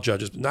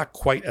judges, but not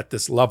quite at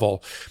this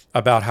level,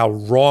 about how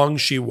wrong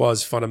she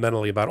was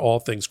fundamentally about all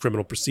things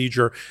criminal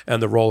procedure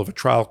and the role of a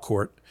trial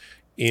court.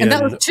 And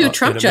that was 2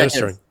 Trump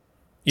judges.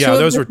 Yeah,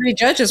 those were 3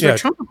 judges were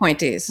Trump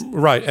appointees.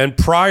 Right. And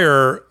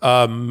Pryor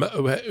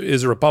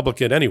is a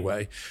Republican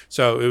anyway.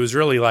 So it was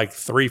really like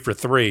 3 for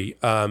 3.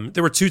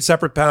 There were 2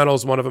 separate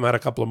panels. One of them had a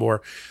couple of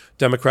more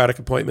Democratic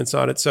appointments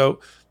on it. So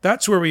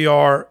that's where we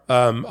are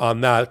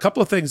on that. A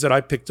couple of things that I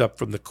picked up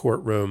from the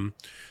courtroom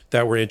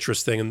that were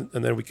interesting,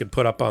 and then we can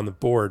put up on the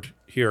board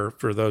here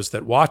for those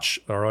that watch,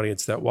 our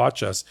audience that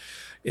watch us,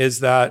 is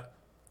that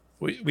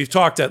we've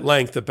talked at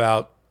length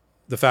about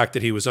the fact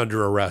that he was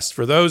under arrest.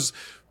 For those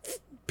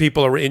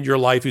people are in your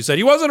life who said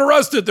he wasn't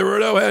arrested, there were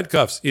no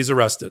handcuffs, he's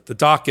arrested. The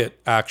docket,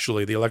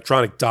 actually, the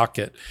electronic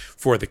docket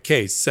for the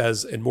case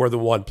says in more than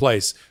one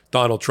place,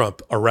 Donald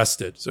Trump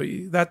arrested. So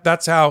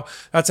that's how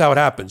it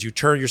happens. You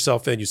turn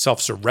yourself in, you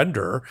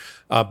self-surrender.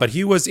 But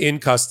he was in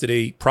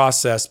custody,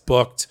 processed,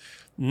 booked,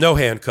 no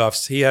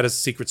handcuffs. He had a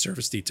Secret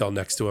Service detail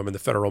next to him and the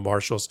federal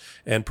marshals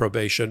and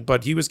probation,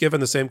 but he was given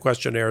the same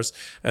questionnaires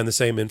and the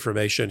same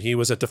information. He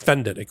was a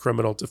defendant, a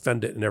criminal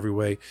defendant in every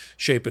way,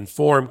 shape, and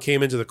form,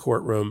 came into the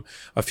courtroom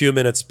a few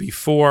minutes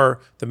before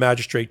the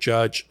magistrate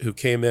judge, who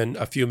came in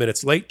a few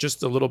minutes late,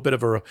 just a little bit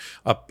of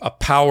a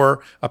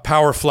power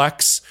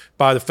flex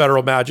by the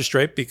federal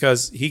magistrate,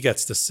 because he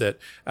gets to sit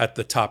at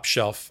the top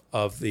shelf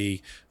of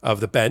the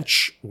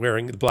bench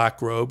wearing the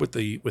black robe with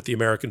the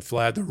American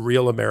flag, the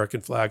real American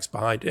flags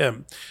behind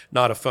him,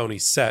 not a phony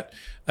set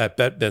at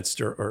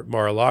Bedminster or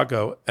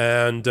Mar-a-Lago.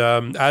 And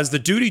as the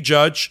duty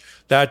judge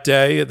that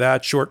day,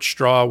 that short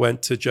straw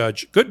went to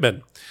Judge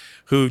Goodman,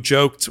 who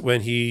joked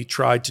when he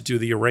tried to do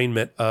the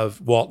arraignment of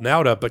Walt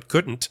Nauta, but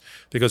couldn't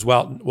because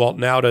Walt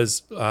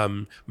Nauta's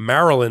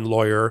Maryland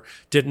lawyer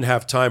didn't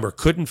have time or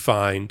couldn't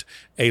find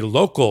a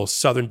local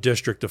Southern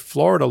District of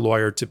Florida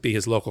lawyer to be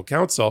his local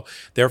counsel.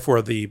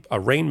 Therefore, the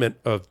arraignment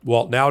of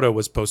Walt Nauta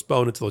was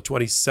postponed until the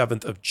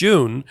 27th of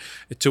June,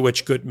 to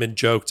which Goodman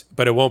joked,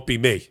 "But it won't be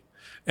me,"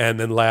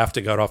 and then laughed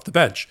and got off the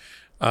bench.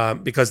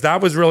 Because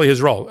that was really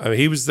his role. I mean,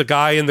 he was the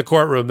guy in the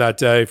courtroom that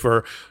day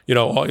for,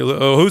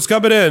 oh, who's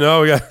coming in?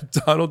 Oh, we got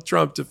Donald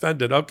Trump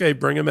defendant. Okay,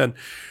 bring him in.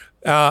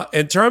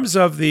 In terms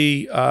of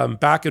the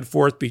back and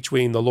forth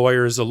between the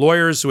lawyers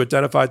who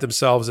identified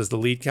themselves as the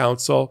lead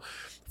counsel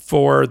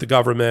for the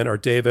government are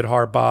David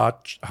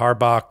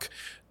Harbach,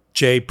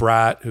 Jay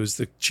Bratt, who's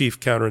the chief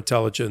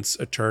counterintelligence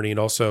attorney and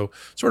also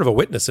sort of a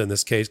witness in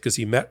this case because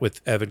he met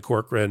with Evan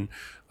Corcoran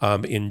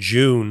in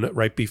June,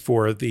 right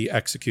before the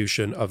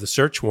execution of the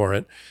search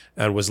warrant,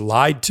 and was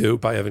lied to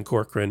by Evan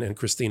Corcoran and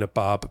Christina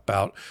Bobb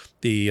about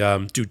the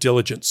due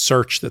diligence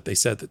search that they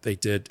said that they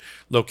did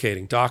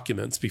locating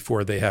documents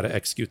before they had to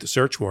execute the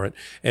search warrant.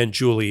 And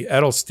Julie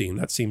Edelstein,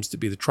 that seems to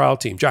be the trial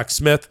team. Jack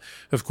Smith,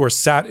 of course,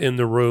 sat in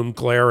the room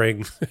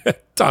glaring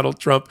at Donald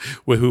Trump,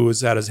 who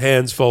was had his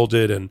hands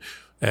folded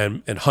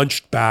and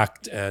hunched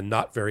back and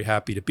not very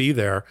happy to be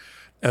there.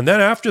 And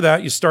then after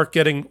that, you start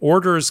getting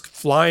orders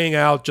flying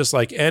out just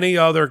like any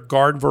other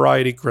garden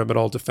variety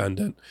criminal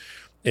defendant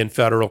in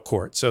federal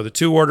court. So the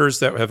two orders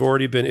that have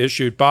already been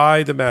issued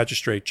by the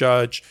magistrate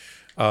judge,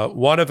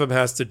 one of them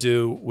has to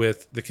do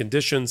with the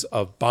conditions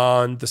of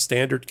bond, the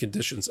standard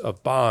conditions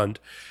of bond.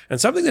 And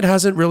something that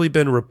hasn't really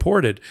been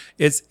reported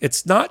is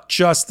it's not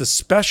just the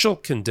special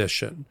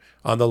condition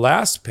on the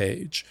last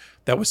page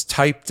that was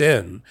typed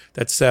in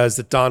that says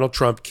that Donald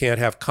Trump can't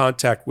have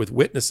contact with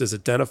witnesses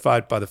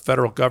identified by the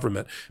federal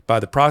government, by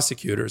the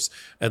prosecutors,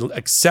 and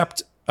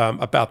except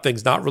about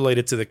things not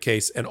related to the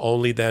case, and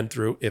only then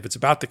through, if it's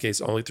about the case,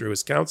 only through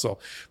his counsel.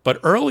 But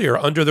earlier,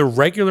 under the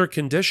regular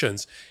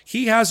conditions,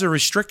 he has a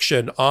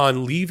restriction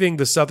on leaving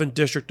the Southern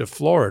District of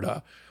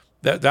Florida.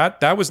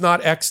 That was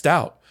not X'd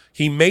out.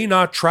 He may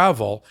not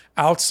travel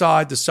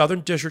outside the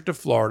Southern District of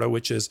Florida,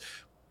 which is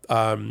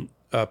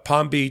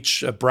Palm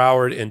Beach,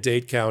 Broward, and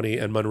Dade County,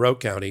 and Monroe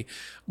County,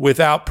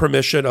 without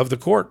permission of the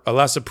court,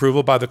 unless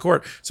approval by the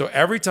court. So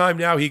every time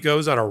now he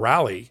goes on a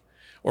rally,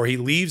 or he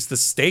leaves the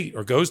state,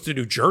 or goes to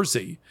New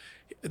Jersey,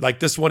 like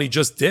this one he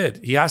just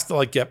did, he has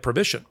to get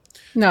permission.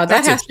 No,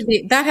 that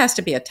has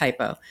to be a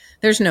typo.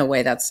 There's no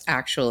way that's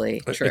actually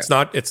true. It's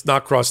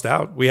not crossed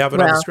out. We have it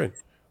on the screen.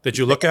 Did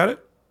you look at it?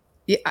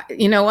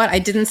 You know what? I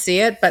didn't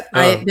see it, but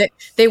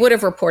they would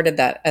have reported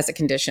that as a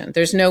condition.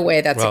 There's no way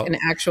that's an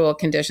actual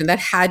condition. That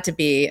had to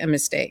be a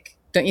mistake,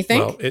 don't you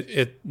think?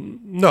 Well,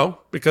 no,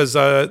 because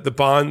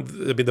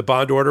the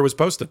bond order was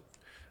posted,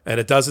 and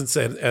it doesn't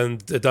say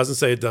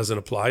it doesn't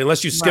apply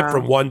unless you skip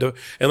from 1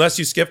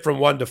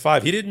 to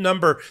 5. He didn't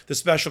number the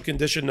special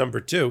condition number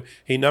 2.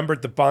 He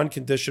numbered the bond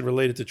condition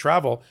related to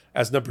travel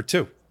as number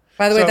 2.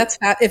 By the way,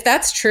 if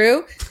that's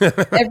true,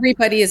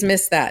 everybody has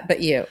missed that,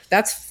 but you.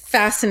 That's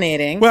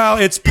fascinating. Well,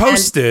 it's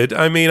posted.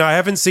 I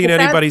haven't seen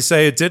anybody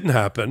say it didn't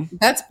happen.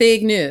 That's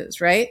big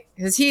news, right?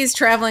 Because he's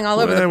traveling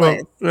all over the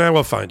place.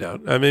 We'll find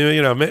out.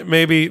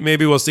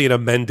 Maybe we'll see an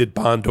amended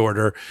bond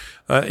order.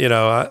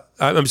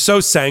 I'm so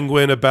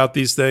sanguine about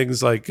these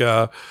things,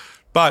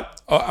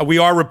 but we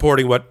are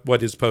reporting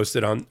what is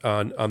posted on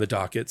the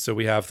docket, so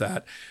we have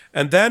that.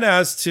 And then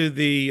as to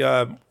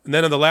and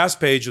then on the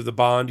last page of the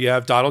bond, you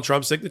have Donald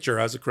Trump's signature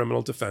as a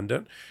criminal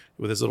defendant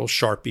with his little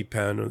Sharpie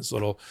pen and his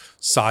little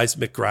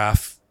seismic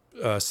graph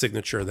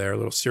signature there, a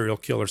little serial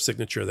killer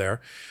signature there,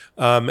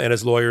 and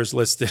his lawyers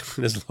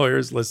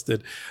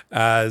listed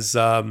as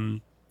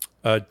Todd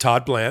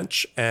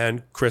Blanche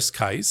and Chris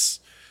Keiss.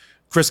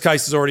 Chris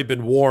Keiss has already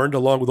been warned,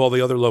 along with all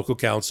the other local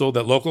counsel,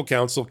 that local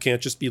counsel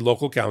can't just be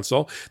local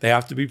counsel. They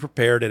have to be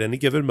prepared at any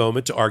given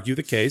moment to argue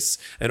the case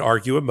and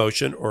argue a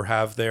motion, or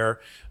have their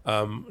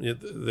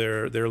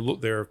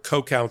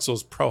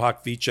co-counsel's pro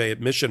hoc vice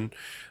admission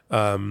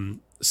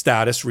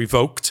status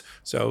revoked.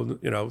 So,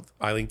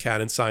 Eileen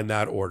Cannon signed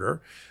that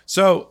order.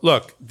 So,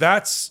 look,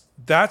 that's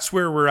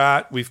where we're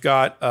at. We've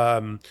got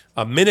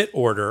a minute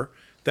order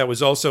that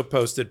was also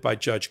posted by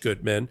Judge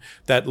Goodman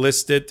that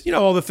listed,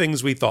 all the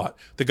things we thought.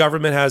 The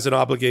government has an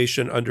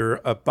obligation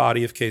under a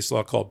body of case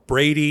law called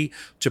Brady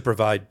to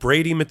provide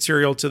Brady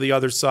material to the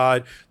other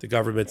side. The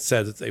government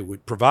said that they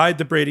would provide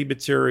the Brady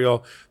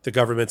material. The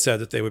government said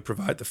that they would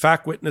provide the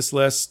fact witness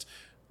list.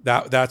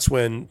 That's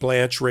when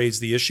Blanche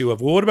raised the issue of,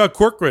 well, what about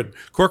Corcoran?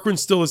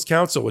 Corcoran's still his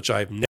counsel, which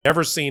I've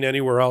never seen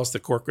anywhere else,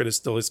 that Corcoran is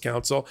still his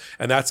counsel.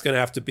 And that's going to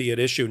have to be an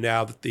issue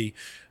now that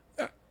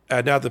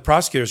now the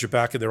prosecutors are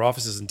back in their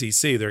offices in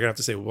D.C. They're going to have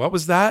to say, well, what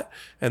was that?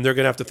 And they're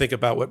going to have to think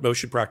about what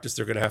motion practice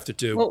they're going to have to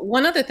do. Well,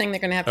 one other thing they're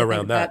going to have to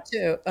think about,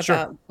 too,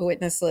 about the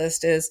witness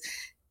list is,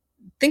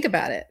 think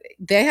about it.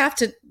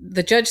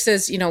 The judge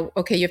says,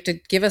 okay, you have to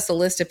give us a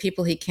list of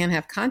people he can't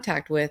have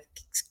contact with.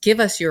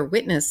 Give us your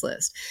witness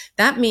list.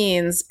 That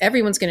means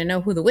everyone's going to know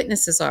who the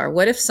witnesses are.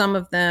 What if some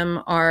of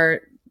them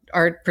are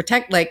are they're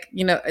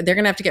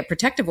going to have to get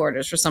protective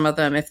orders for some of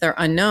them if they're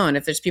unknown,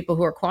 if there's people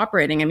who are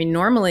cooperating. I mean,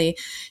 normally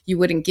you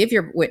wouldn't give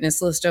your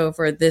witness list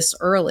over this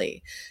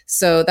early.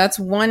 So that's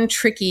one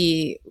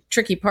tricky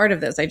part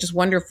of this. I just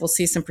wonder if we'll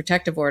see some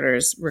protective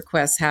orders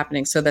requests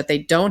happening so that they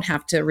don't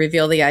have to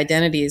reveal the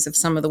identities of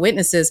some of the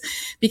witnesses,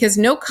 because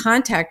no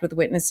contact with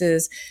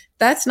witnesses,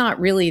 that's not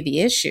really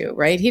the issue,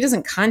 right? He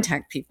doesn't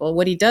contact people.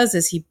 What he does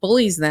is he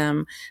bullies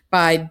them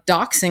by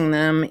doxing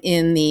them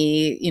in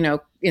the,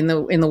 in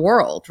the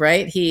world,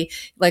 right? He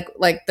like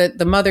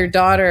the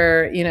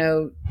mother-daughter,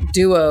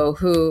 duo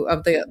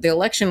of the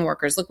election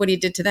workers. Look what he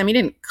did to them. He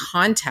didn't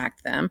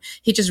contact them.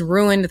 He just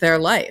ruined their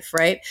life,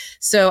 right?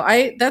 So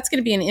that's going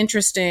to be an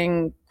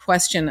interesting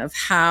question of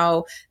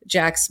how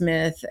Jack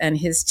Smith and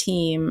his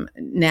team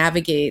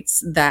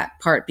navigates that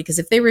part, because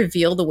if they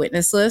reveal the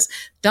witness list,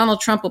 Donald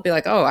Trump will be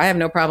like, oh, I have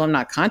no problem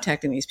not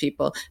contacting these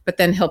people, but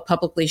then he'll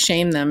publicly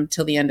shame them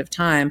till the end of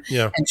time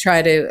and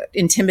try to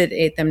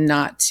intimidate them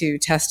not to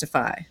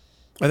testify.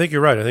 I think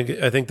you're right.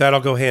 I think that'll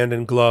go hand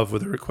in glove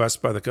with a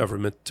request by the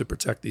government to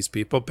protect these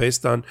people,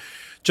 based on,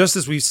 just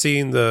as we've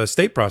seen the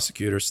state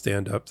prosecutor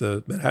stand up,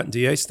 the Manhattan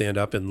DA stand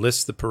up and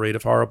list the parade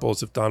of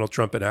horribles of Donald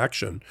Trump in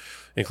action,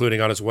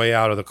 including on his way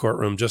out of the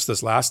courtroom just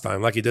this last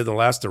time, like he did in the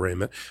last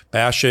arraignment,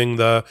 bashing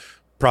the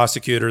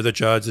prosecutor, the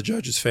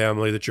judge's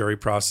family, the jury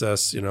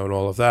process, and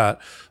all of that.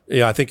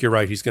 Yeah, I think you're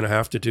right. He's going to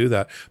have to do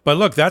that. But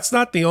look, that's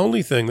not the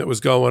only thing that was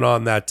going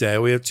on that day.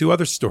 We have two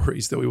other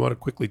stories that we want to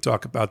quickly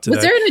talk about today.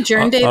 Was there an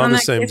adjourn date on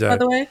that case, by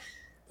the way?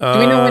 Do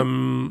we know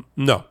when?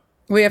 No.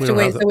 We have to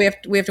wait. So we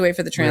have to wait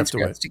for the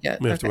transcripts to get.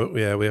 We have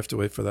to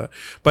wait for that.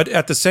 But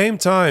at the same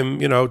time,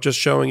 just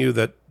showing you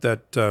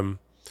that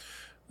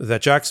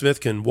Jack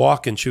Smith can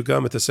walk and chew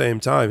gum at the same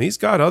time. He's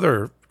got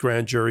other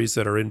grand juries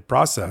that are in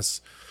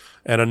process.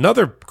 And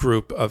another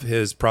group of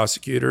his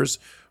prosecutors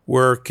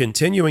were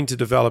continuing to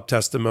develop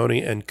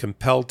testimony and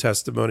compel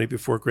testimony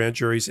before grand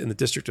juries in the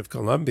District of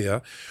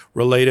Columbia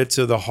related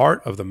to the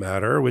heart of the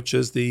matter, which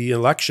is the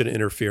election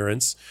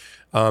interference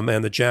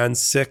and the Jan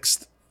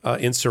 6th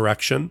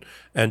insurrection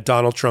and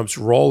Donald Trump's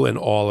role in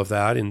all of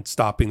that, in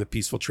stopping the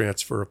peaceful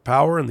transfer of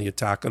power and the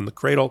attack on the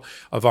cradle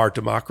of our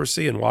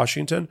democracy in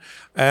Washington.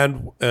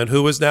 And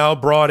who is now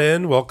brought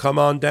in? Well, come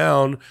on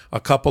down, a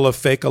couple of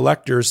fake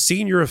electors,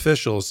 senior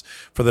officials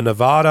for the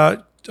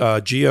Nevada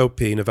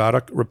GOP,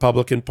 Nevada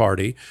Republican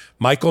Party,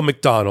 Michael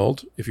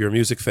McDonald, if you're a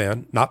music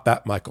fan, not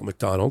that Michael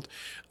McDonald,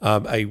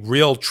 a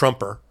real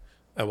Trumper.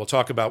 And we'll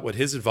talk about what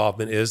his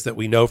involvement is that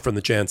we know from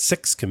the Jan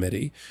 6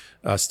 committee,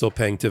 still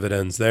paying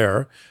dividends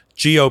there.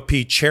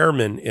 GOP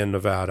chairman in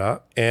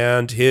Nevada,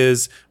 and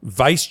his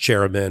vice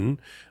chairman,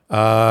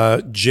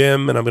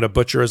 Jim, and I'm going to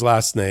butcher his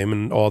last name,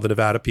 and all the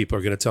Nevada people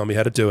are going to tell me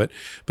how to do it,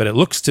 but it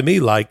looks to me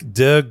like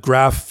de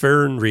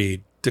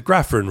Graffenried.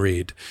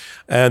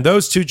 And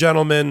those two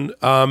gentlemen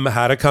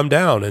had to come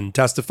down and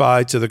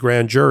testify to the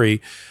grand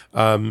jury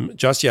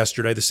just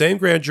yesterday. The same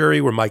grand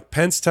jury where Mike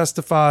Pence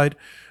testified,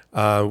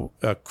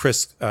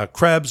 Chris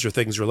Krebs, or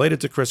things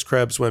related to Chris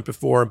Krebs, went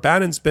before.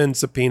 Bannon's been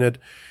subpoenaed.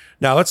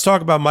 Now let's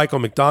talk about Michael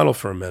McDonald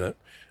for a minute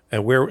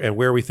and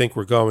where we think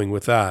we're going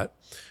with that.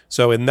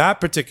 So in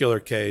that particular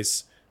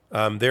case,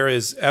 there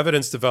is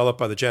evidence developed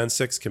by the Jan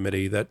 6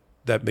 committee that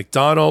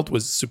McDonald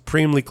was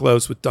supremely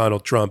close with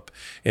Donald Trump.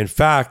 In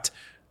fact,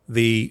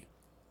 the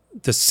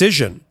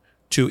decision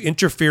to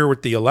interfere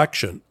with the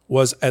election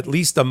was at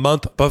least a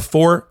month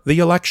before the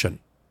election.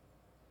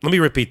 Let me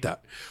repeat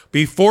that.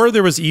 Before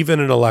there was even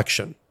an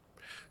election,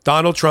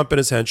 Donald Trump and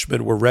his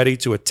henchmen were ready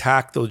to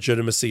attack the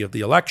legitimacy of the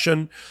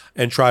election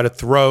and try to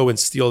throw and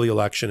steal the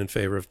election in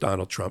favor of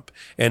Donald Trump.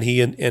 And he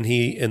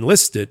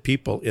enlisted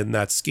people in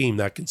that scheme,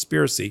 that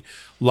conspiracy,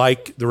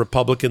 like the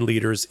Republican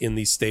leaders in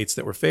these states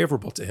that were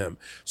favorable to him.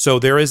 So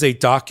there is a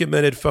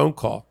documented phone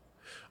call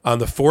on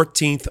the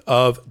 14th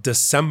of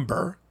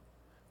December,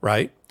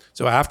 right?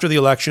 So after the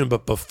election,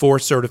 but before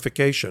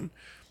certification.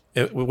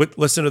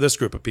 Listen to this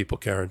group of people,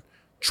 Karen.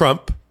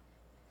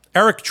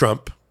 Eric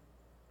Trump.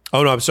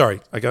 Oh, no, I'm sorry.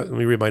 Let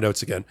me read my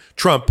notes again.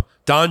 Trump,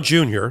 Don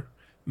Jr.,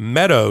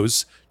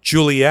 Meadows,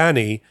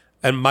 Giuliani,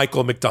 and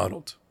Michael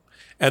McDonald.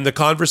 And the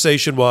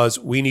conversation was,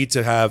 we need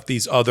to have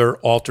these other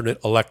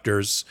alternate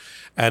electors,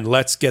 and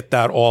let's get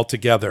that all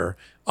together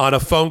on a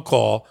phone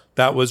call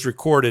that was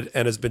recorded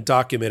and has been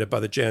documented by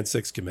the Jan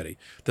 6 committee.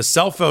 The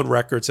cell phone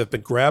records have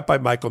been grabbed by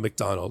Michael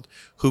McDonald,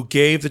 who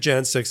gave the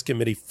Jan 6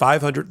 committee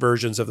 500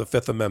 versions of the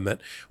Fifth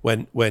Amendment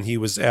when he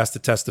was asked to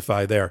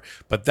testify there.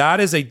 But that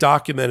is a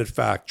documented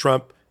fact.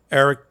 Trump,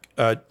 Eric,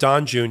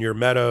 Don Jr.,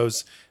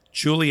 Meadows,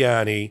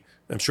 Giuliani.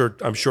 I'm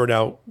sure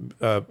now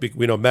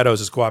we know Meadows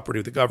is cooperating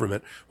with the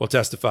government. Will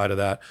testify to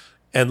that.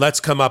 And let's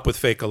come up with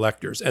fake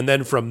electors. And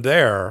then from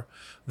there,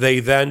 they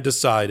then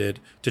decided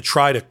to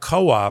try to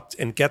co-opt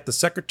and get the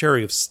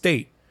Secretary of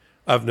State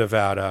of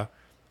Nevada,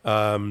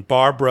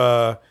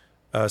 Barbara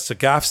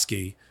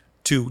Sagafsky,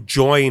 to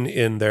join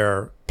in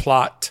their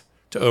plot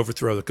to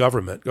overthrow the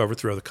government,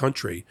 overthrow the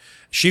country.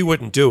 She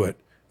wouldn't do it.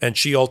 And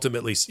she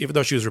ultimately, even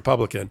though she was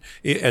Republican,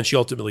 and she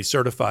ultimately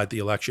certified the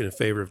election in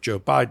favor of Joe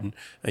Biden.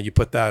 And you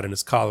put that in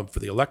his column for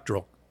the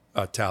electoral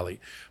tally.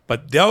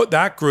 But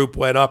that group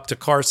went up to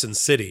Carson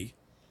City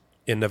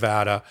in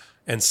Nevada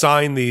and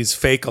signed these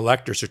fake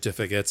elector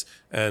certificates,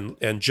 and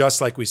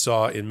just like we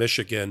saw in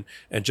Michigan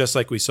and just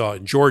like we saw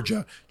in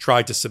Georgia,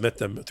 tried to submit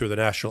them through the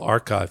National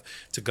Archive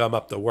to gum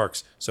up the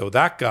works. So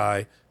that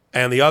guy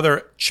and the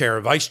other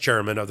vice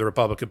chairman of the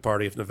Republican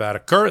Party of Nevada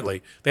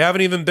currently, they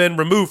haven't even been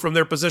removed from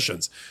their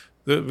positions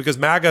because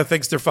MAGA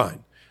thinks they're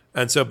fine.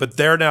 And so, but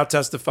they're now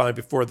testifying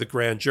before the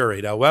grand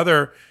jury. Now,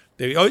 whether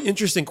the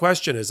interesting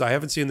question is, I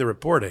haven't seen the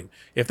reporting.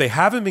 If they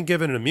haven't been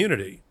given an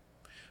immunity,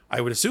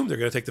 I would assume they're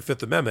going to take the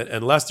Fifth Amendment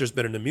unless there's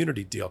been an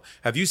immunity deal.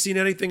 Have you seen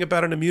anything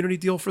about an immunity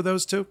deal for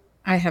those two?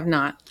 I have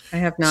not.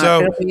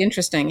 So, it'll be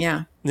interesting.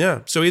 Yeah.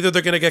 Yeah. So either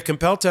they're going to get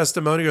compelled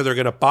testimony or they're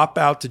going to bop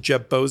out to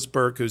Jeb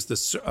Boasberg, who's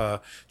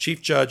the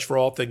chief judge for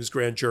all things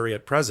grand jury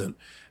at present.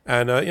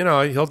 And,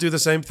 he'll do the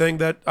same thing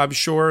that I'm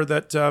sure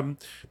that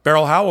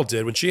Beryl Howell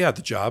did when she had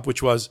the job,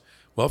 which was,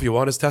 well, if you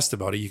want his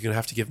testimony, you're going to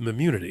have to give him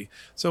immunity.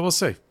 So we'll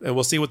see. And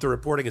we'll see what the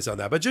reporting is on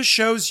that. But it just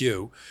shows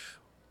you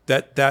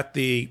that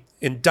the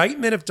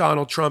indictment of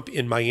Donald Trump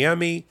in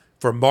Miami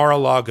for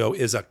Mar-a-Lago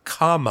is a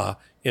comma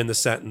in the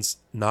sentence,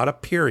 not a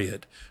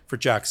period for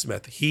Jack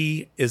Smith.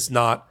 He is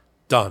not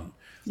done.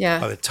 Yeah.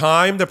 By the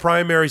time the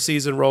primary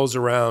season rolls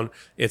around,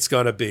 it's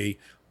going to be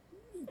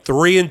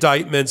 3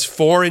 indictments,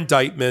 4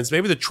 indictments.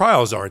 Maybe the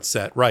trials aren't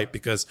set, right?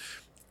 Because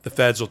the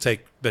feds will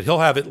take, but he'll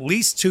have at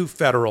least 2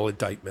 federal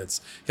indictments.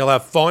 He'll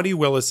have Fani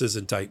Willis's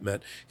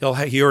indictment.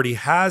 He already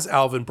has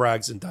Alvin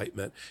Bragg's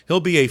indictment.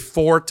 He'll be a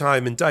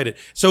 4-time indicted.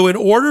 So in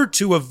order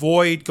to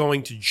avoid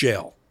going to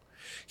jail,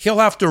 he'll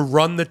have to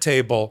run the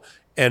table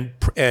and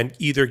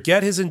either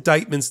get his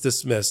indictments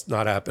dismissed,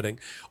 not happening,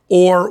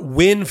 or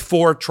win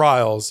 4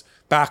 trials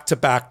back to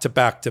back to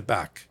back to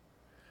back.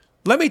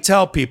 Let me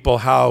tell people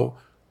how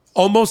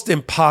almost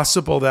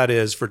impossible that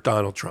is for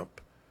Donald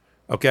Trump,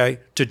 okay,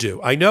 to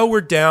do. I know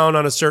we're down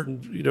on a certain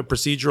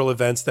procedural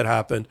events that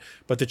happened,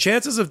 but the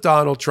chances of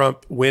Donald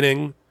Trump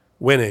winning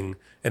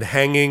and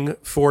hanging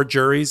 4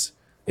 juries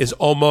is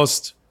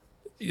almost,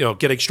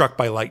 getting struck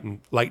by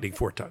lightning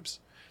 4 times.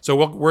 So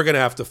we're going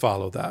to have to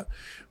follow that.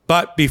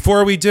 But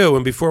before we do,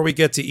 and before we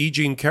get to E.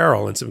 Jean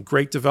Carroll and some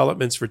great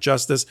developments for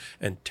justice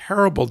and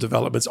terrible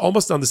developments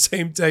almost on the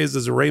same day as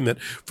his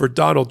arraignment for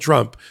Donald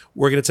Trump,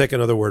 we're going to take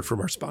another word from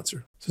our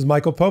sponsor. This is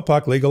Michael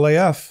Popak, Legal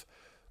AF.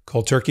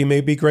 Cold turkey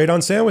may be great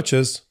on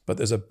sandwiches, but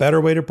there's a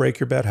better way to break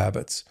your bad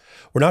habits.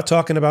 We're not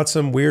talking about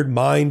some weird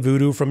mind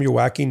voodoo from your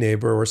wacky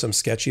neighbor or some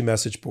sketchy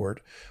message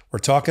board. We're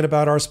talking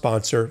about our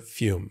sponsor,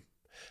 Fume.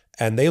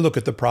 And they look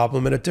at the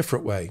problem in a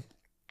different way.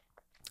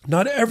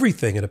 Not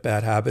everything in a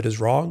bad habit is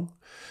wrong.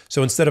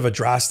 So instead of a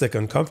drastic,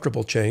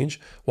 uncomfortable change,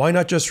 why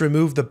not just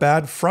remove the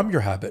bad from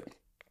your habit?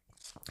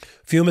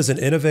 Fume is an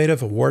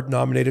innovative,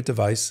 award-nominated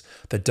device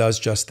that does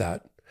just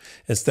that.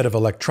 Instead of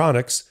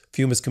electronics,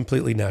 Fume is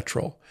completely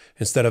natural.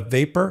 Instead of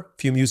vapor,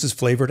 Fume uses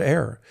flavored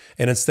air.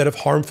 And instead of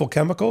harmful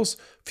chemicals,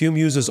 Fume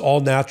uses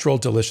all-natural,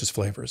 delicious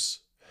flavors.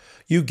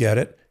 You get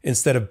it.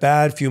 Instead of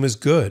bad, Fume is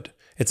good.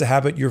 It's a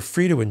habit you're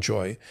free to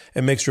enjoy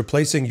and makes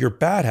replacing your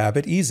bad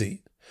habit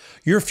easy.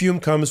 Your Fume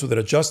comes with an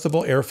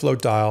adjustable airflow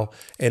dial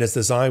and is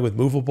designed with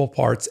movable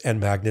parts and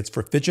magnets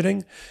for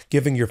fidgeting,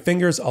 giving your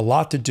fingers a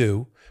lot to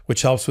do,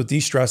 which helps with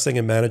de-stressing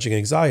and managing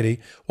anxiety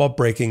while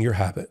breaking your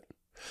habit.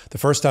 The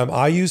first time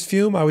I used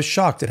Fume, I was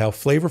shocked at how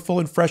flavorful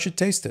and fresh it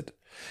tasted.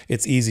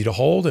 It's easy to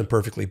hold and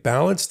perfectly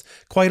balanced.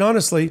 Quite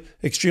honestly,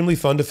 extremely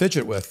fun to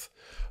fidget with.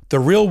 The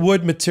real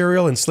wood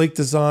material and sleek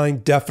design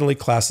definitely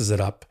classes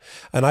it up,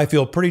 and I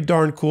feel pretty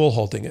darn cool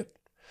holding it.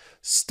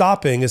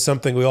 Stopping is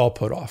something we all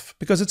put off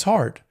because it's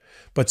hard,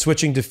 but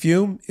switching to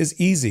Fume is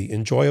easy,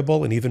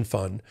 enjoyable, and even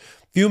fun.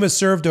 Fume has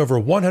served over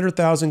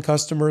 100,000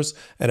 customers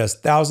and has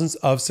thousands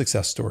of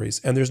success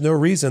stories, and there's no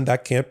reason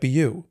that can't be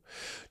you.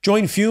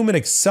 Join Fume in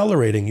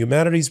accelerating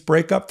humanity's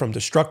breakup from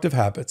destructive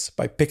habits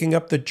by picking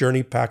up the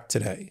Journey Pack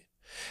today.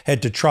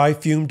 Head to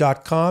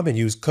tryfume.com and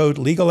use code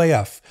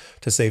LEGALAF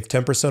to save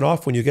 10%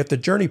 off when you get the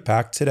Journey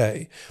Pack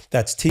today.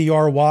 That's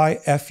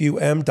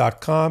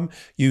tryfum.com.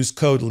 Use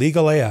code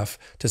LEGALAF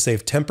to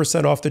save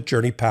 10% off the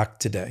Journey Pack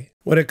today.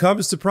 When it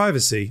comes to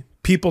privacy,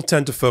 people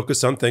tend to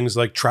focus on things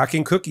like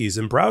tracking cookies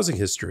and browsing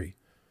history.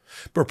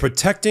 But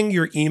protecting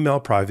your email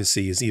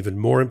privacy is even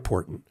more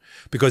important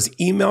because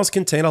emails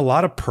contain a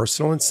lot of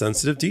personal and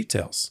sensitive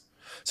details,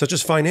 such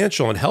as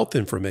financial and health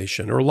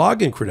information or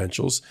login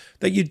credentials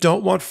that you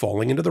don't want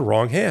falling into the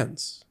wrong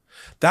hands.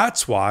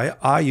 That's why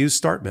I use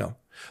StartMail,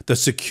 the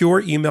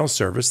secure email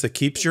service that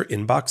keeps your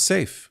inbox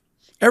safe.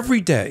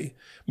 Every day,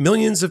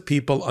 millions of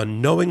people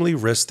unknowingly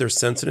risk their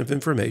sensitive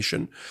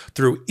information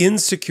through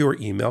insecure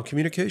email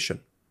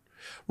communication.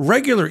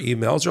 Regular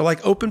emails are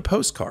like open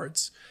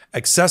postcards,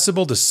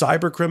 accessible to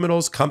cyber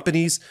criminals,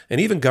 companies, and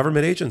even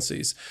government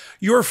agencies.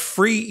 Your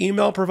free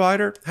email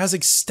provider has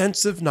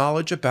extensive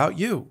knowledge about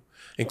you,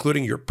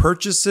 including your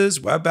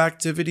purchases, web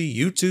activity,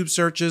 YouTube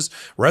searches,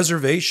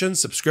 reservations,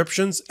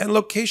 subscriptions, and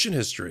location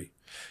history.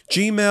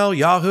 Gmail,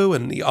 Yahoo,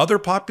 and the other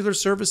popular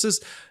services,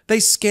 they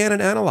scan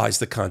and analyze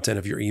the content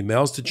of your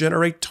emails to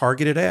generate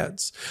targeted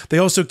ads. They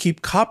also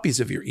keep copies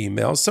of your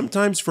emails,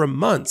 sometimes for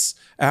months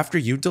after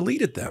you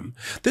deleted them.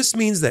 This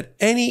means that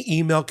any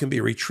email can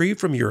be retrieved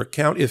from your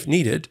account if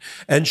needed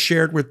and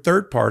shared with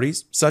third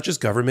parties, such as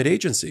government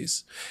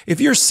agencies.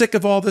 If you're sick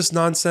of all this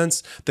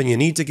nonsense, then you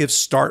need to give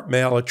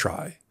StartMail a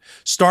try.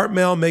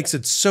 StartMail makes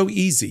it so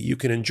easy you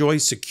can enjoy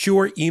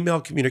secure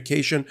email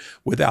communication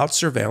without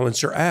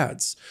surveillance or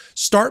ads.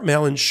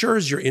 StartMail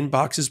ensures your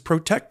inbox is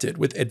protected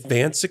with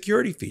advanced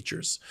security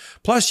features.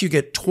 Plus, you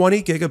get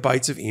 20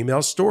 gigabytes of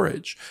email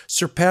storage,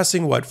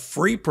 surpassing what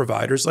free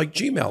providers like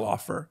Gmail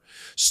offer.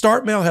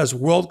 StartMail has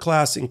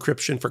world-class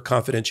encryption for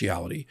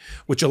confidentiality,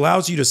 which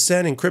allows you to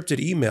send encrypted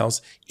emails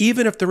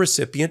even if the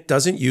recipient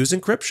doesn't use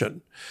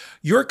encryption.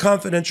 Your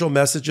confidential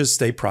messages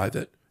stay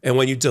private. And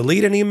when you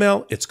delete an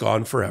email, it's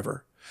gone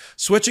forever.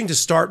 Switching to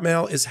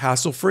StartMail is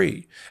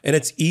hassle-free, and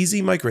its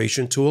easy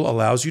migration tool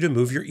allows you to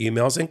move your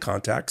emails and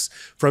contacts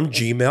from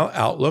Gmail,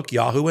 Outlook,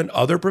 Yahoo, and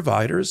other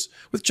providers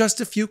with just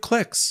a few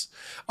clicks.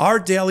 Our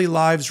daily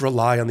lives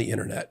rely on the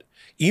internet.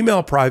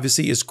 Email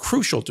privacy is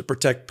crucial to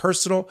protect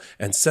personal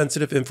and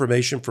sensitive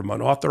information from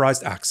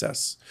unauthorized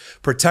access.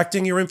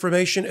 Protecting your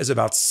information is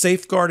about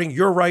safeguarding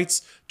your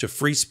rights to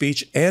free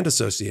speech and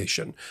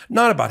association,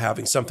 not about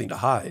having something to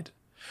hide.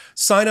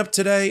 Sign up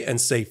today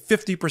and save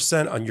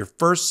 50% on your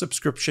first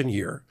subscription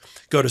year.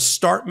 Go to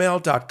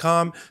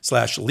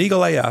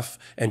startmail.com/legalaf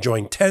and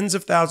join tens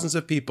of thousands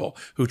of people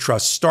who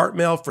trust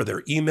StartMail for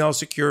their email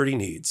security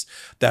needs.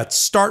 That's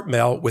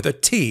StartMail with a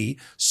T,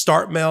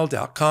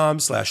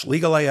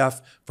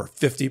 startmail.com/legalaf for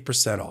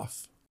 50%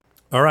 off.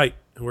 All right,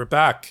 we're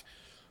back.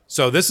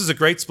 So this is a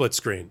great split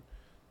screen.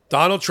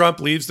 Donald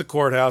Trump leaves the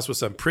courthouse with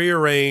some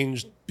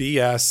prearranged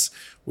BS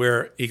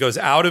where he goes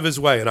out of his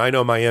way, and I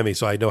know Miami,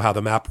 so I know how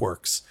the map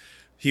works.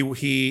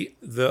 The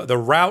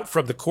route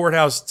from the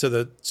courthouse to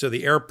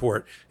the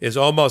airport is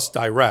almost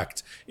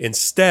direct.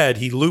 Instead,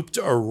 he looped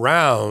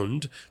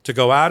around to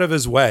go out of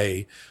his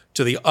way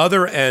to the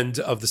other end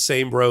of the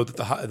same road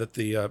that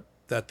the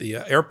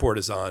airport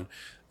is on,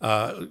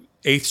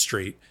 8th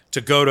Street,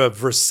 to go to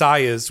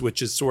Versailles,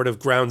 which is sort of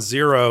ground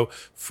zero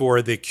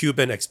for the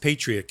Cuban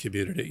expatriate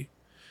community,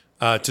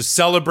 to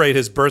celebrate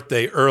his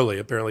birthday early.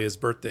 Apparently, his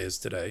birthday is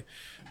today.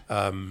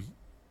 And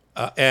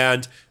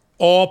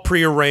all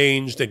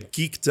prearranged and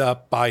geeked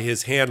up by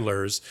his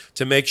handlers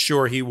to make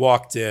sure he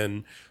walked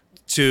in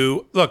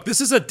to, look, this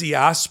is a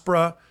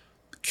diaspora,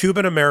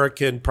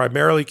 Cuban-American,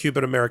 primarily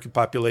Cuban-American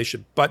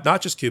population, but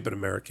not just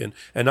Cuban-American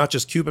and not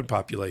just Cuban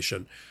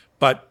population,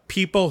 but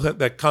people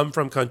that come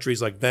from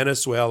countries like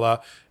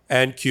Venezuela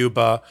and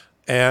Cuba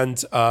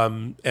and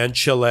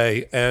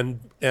Chile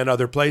and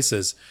other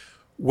places,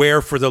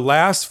 where for the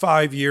last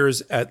 5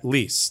 years at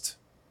least,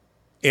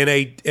 in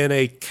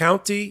a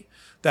county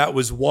that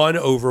was won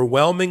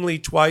overwhelmingly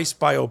twice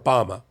by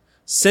Obama.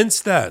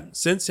 Since then,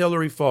 since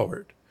Hillary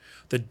forward,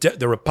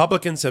 the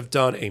Republicans have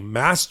done a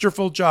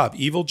masterful job,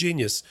 evil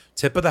genius,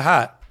 tip of the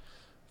hat,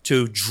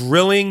 to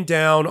drilling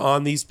down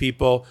on these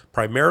people,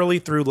 primarily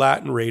through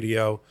Latin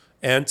radio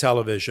and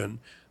television,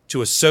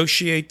 to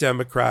associate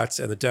Democrats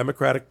and the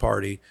Democratic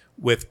Party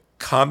with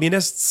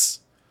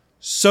communists,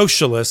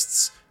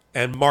 socialists,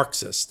 and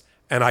Marxists.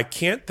 And I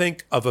can't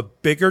think of a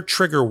bigger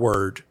trigger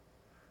word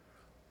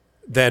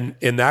than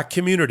in that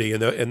community,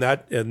 in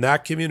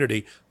that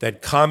community, than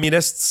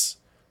communists.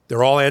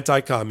 They're all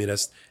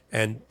anti-communist,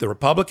 and the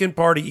Republican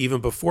Party,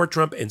 even before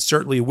Trump and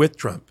certainly with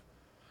Trump,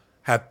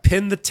 have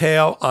pinned the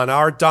tail on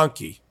our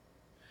donkey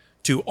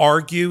to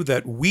argue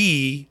that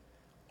we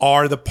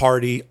are the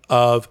party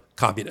of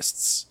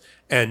communists,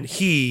 and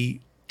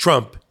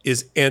Trump,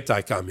 is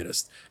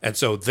anti-communist, and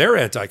so they're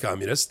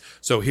anti-communist.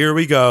 So here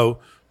we go.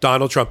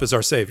 Donald Trump is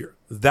our savior.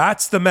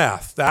 That's the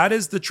math. That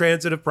is the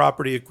transitive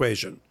property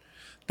equation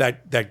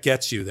that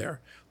gets you there.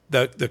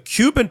 The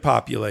Cuban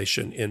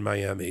population in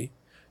Miami,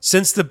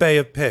 since the Bay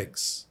of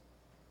Pigs,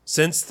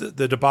 since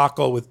the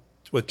debacle with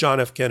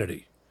John F.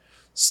 Kennedy,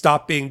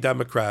 stopped being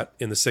Democrat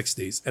in the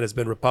 60s and has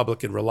been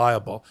Republican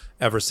reliable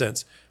ever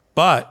since.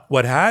 But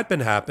what had been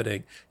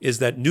happening is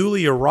that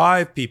newly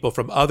arrived people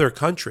from other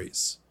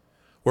countries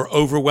were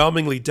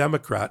overwhelmingly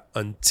Democrat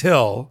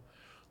until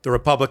the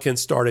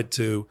Republicans started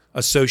to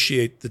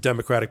associate the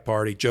Democratic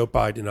Party, Joe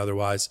Biden and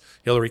otherwise,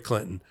 Hillary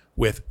Clinton,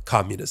 with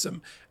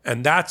communism.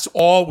 And that's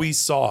all we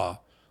saw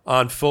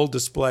on full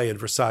display in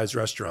Versailles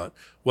restaurant,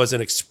 was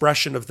an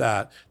expression of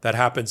that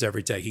happens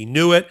every day. He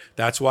knew it.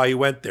 That's why he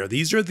went there.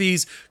 These are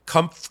these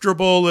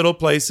comfortable little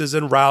places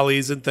and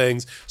rallies and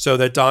things so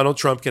that Donald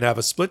Trump can have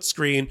a split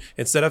screen.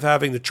 Instead of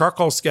having the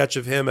charcoal sketch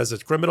of him as a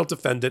criminal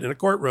defendant in a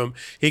courtroom,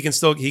 he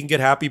can get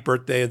happy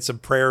birthday and some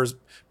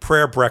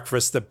prayer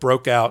breakfast that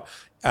broke out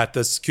at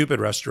this Cuban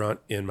restaurant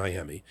in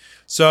Miami.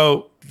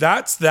 So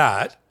that's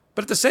that.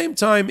 But at the same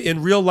time,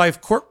 in real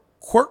life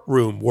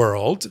courtroom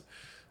world,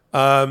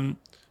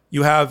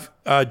 you have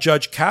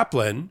Judge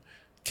Kaplan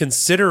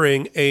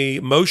considering a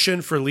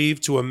motion for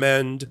leave to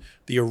amend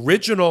the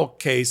original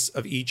case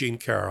of E. Jean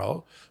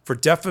Carroll for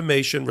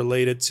defamation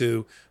related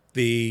to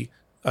the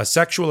a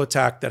sexual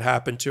attack that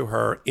happened to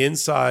her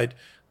inside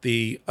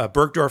the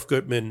Bergdorf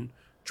Goodman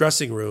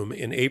dressing room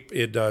in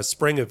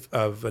spring of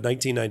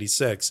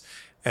 1996.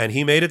 And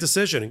he made a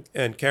decision.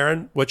 And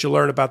Karen, what you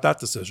learn about that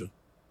decision?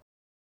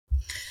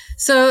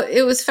 So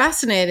it was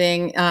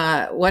fascinating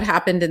what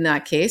happened in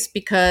that case,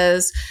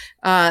 because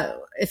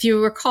if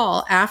you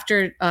recall,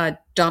 after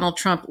Donald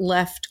Trump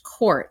left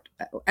court,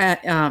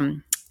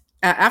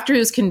 after he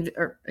was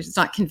it's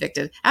not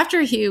convicted,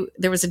 after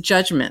there was a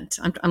judgment.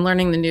 I'm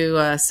learning the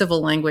new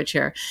civil language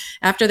here.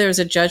 After there was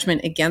a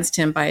judgment against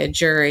him by a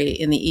jury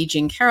in the E.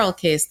 Jean Carroll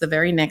case, the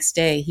very next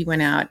day he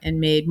went out and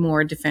made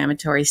more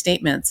defamatory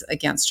statements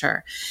against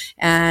her,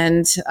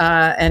 and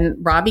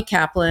Robbie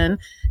Kaplan,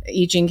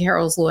 E. Jean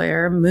Carroll's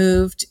lawyer,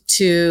 moved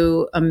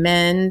to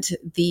amend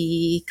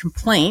the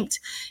complaint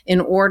in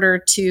order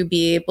to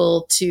be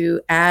able to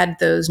add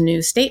those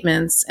new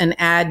statements and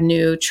add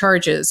new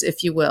charges,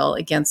 if you will,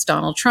 against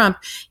Donald Trump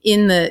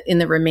in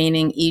the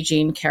remaining E.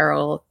 Jean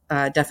Carroll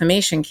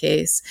defamation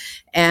case.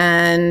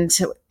 And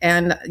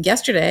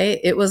yesterday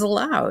it was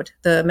allowed.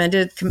 The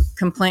amended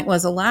complaint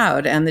was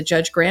allowed, and the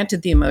judge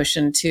granted the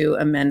motion to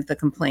amend the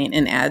complaint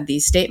and add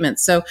these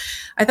statements. So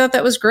I thought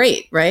that was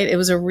great, right? It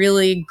was a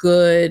really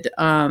good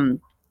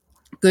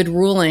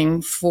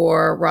ruling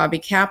for Robbie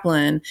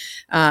Kaplan.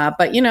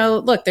 But,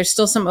 look, there's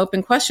still some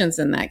open questions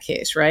in that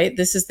case, right?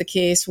 This is the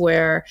case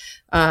where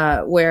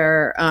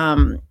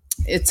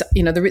it's,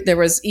 there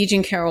was E.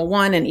 Jean Carroll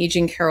 1 and E.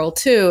 Jean Carroll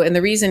 2. And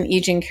the reason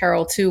E. Jean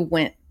Carroll 2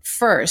 went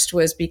first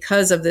was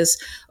because of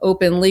this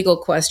open legal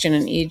question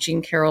in E.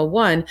 Jean Carroll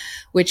 1,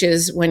 which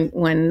is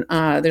when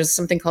there's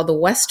something called the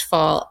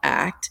Westfall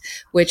Act,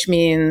 which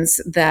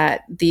means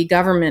that the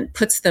government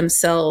puts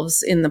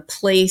themselves in the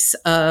place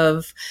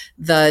of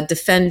the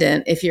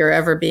defendant if you're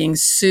ever being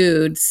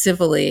sued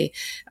civilly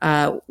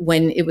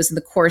when it was in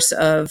the course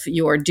of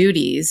your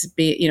duties,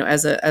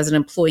 as an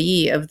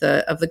employee of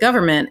the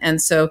government.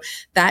 And so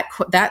that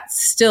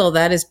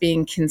is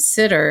being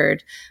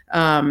considered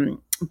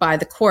by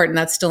the court, and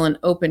that's still an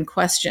open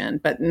question,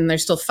 but they're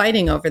still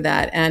fighting over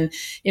that. And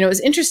it was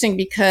interesting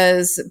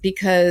because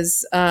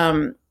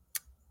the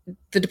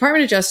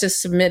Department of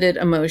Justice submitted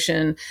a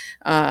motion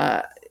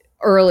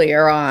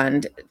earlier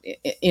on,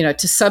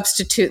 to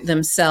substitute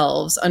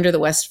themselves under the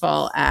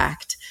Westfall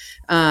Act,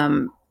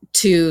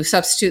 to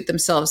substitute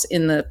themselves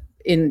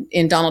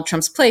in Donald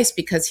Trump's place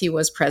because he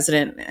was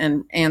president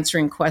and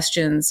answering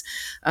questions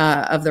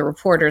of the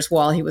reporters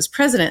while he was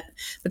president.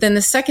 But then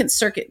the Second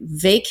Circuit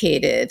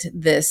vacated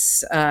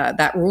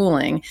that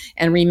ruling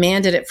and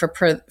remanded it for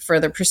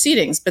further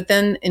proceedings. But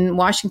then in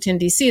Washington,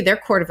 D.C., their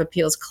Court of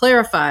Appeals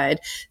clarified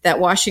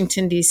that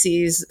Washington,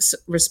 D.C.'s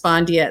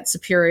respondeat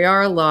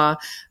superior law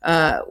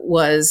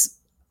was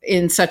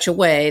in such a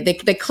way, they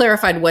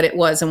clarified what it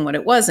was and what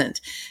it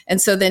wasn't.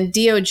 And so then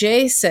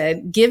DOJ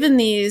said, given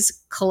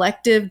these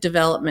collective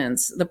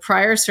developments, the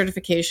prior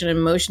certification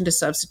and motion to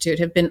substitute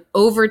have been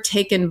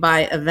overtaken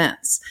by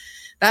events.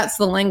 That's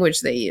the language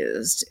they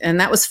used.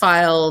 And that was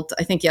filed,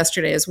 I think,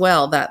 yesterday as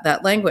well,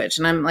 that language.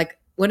 And I'm like,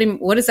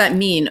 what does that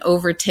mean,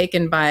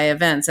 overtaken by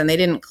events? And they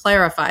didn't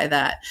clarify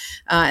that.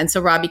 And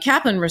so Robbie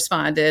Kaplan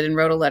responded and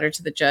wrote a letter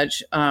to the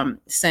judge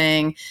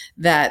saying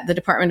that the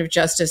Department of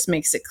Justice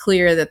makes it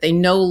clear that they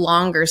no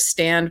longer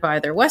stand by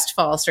their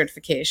Westfall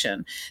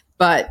certification.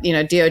 But,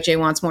 DOJ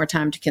wants more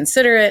time to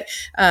consider it.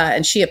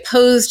 And she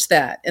opposed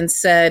that and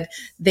said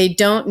they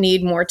don't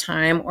need more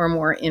time or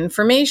more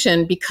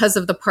information because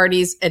of the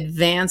parties'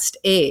 advanced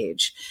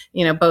age,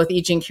 both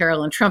E. Jean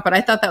Carroll and Trump. But I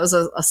thought that was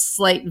a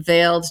slight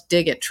veiled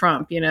dig at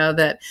Trump,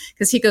 that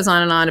because he goes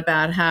on and on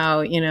about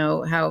how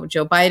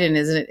Joe Biden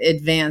is an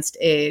advanced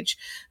age.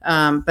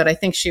 But I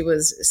think she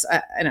was,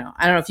 I don't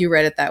know if you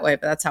read it that way,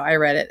 but that's how I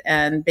read it.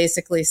 And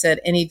basically said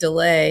any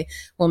delay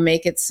will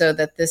make it so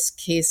that this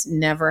case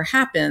never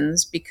happens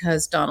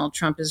because Donald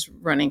Trump is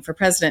running for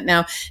president.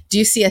 Now, do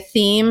you see a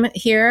theme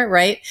here,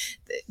 right?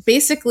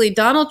 Basically,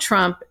 Donald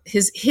Trump,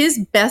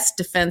 his best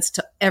defense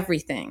to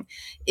everything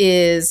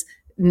is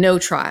no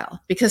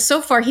trial, because so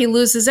far he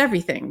loses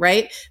everything,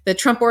 right? The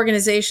Trump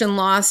Organization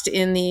lost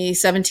in the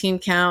 17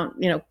 count,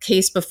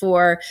 case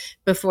before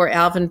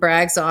Alvin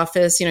Bragg's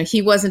office.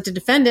 He wasn't a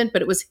defendant,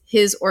 but it was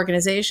his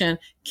organization.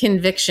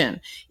 Conviction.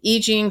 E.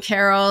 Jean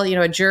Carroll,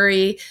 a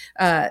jury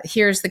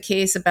hears the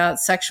case about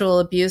sexual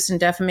abuse and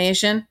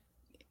defamation,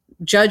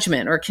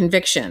 judgment or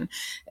conviction.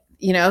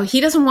 He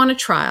doesn't want a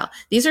trial.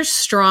 These are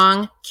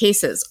strong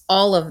cases,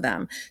 all of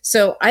them.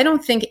 So I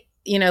don't think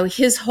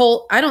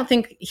I don't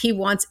think he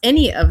wants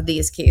any of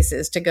these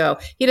cases to go.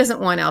 He doesn't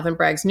want Alvin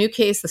Bragg's new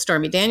case, the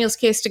Stormy Daniels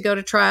case, to go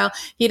to trial.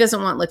 He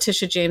doesn't want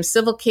Letitia James'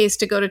 civil case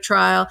to go to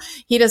trial.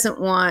 He doesn't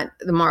want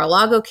the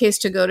Mar-a-Lago case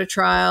to go to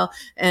trial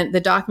and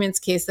the documents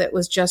case that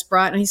was just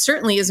brought. And he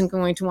certainly isn't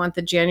going to want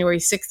the January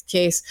 6th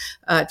case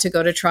to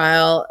go to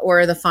trial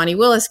or the Fani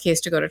Willis case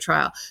to go to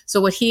trial.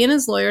 So what he and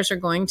his lawyers are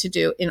going to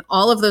do in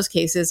all of those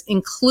cases,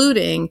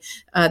 including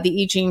the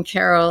E. Jean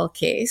Carroll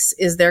case,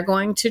 is they're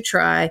going to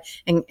try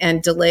and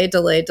and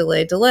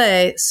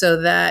delay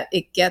so that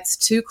it gets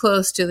too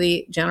close to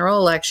the general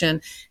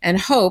election and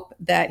hope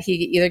that he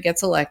either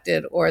gets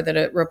elected or that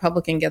a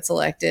Republican gets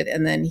elected.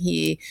 And then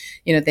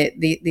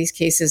these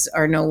cases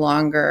are no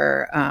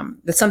longer,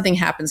 that something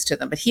happens to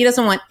them. But he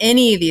doesn't want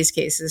any of these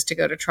cases to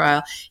go to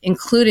trial,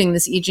 including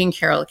this E. Jean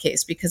Carroll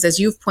case, because as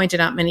you've pointed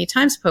out many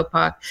times,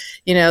 Popok,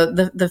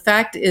 the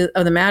fact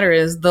of the matter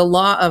is the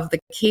law of the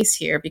case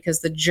here,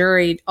 because the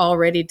jury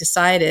already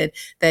decided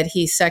that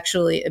he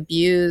sexually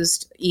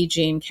abused E.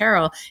 Jean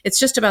Carroll. It's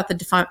just about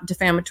the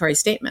defamatory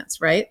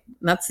statements, right?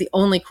 And that's the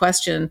only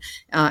question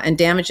and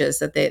damages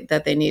that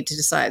they need to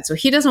decide. So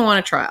he doesn't want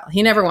a trial.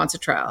 He never wants a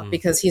trial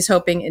because he's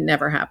hoping it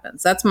never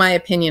happens. That's my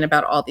opinion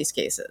about all these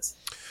cases.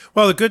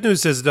 Well, the good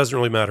news is it doesn't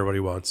really matter what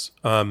he wants.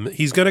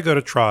 He's going to go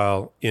to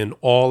trial in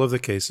all of the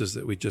cases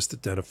that we just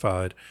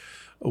identified,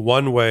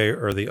 one way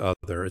or the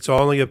other. It's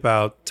only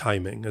about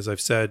timing. As I've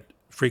said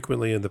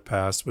frequently in the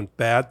past, when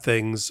bad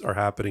things are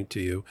happening to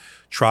you,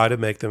 try to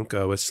make them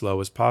go as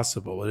slow as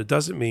possible. And it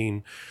doesn't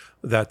mean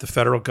that the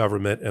federal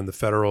government and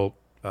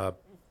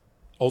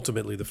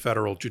ultimately the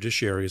federal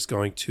judiciary is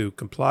going to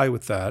comply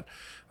with that.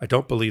 I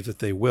don't believe that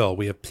they will.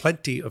 We have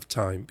plenty of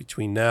time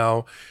between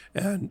now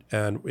and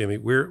I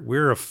mean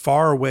we're a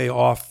far way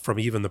off from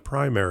even the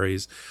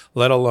primaries,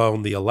 let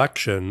alone the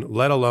election,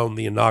 let alone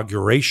the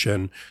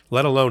inauguration,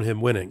 let alone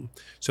him winning.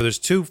 So there's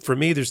two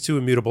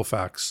immutable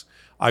facts.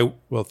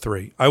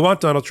 Three. I want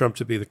Donald Trump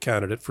to be the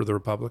candidate for the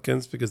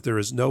Republicans because there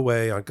is no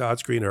way on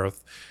God's green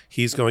earth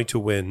he's going to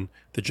win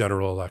the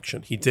general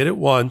election. He did it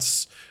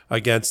once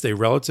against a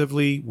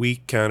relatively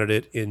weak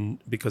candidate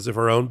because of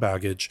her own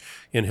baggage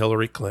in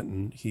Hillary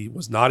Clinton. He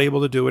was not able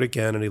to do it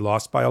again, and he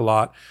lost by a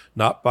lot,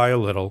 not by a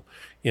little,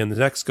 in the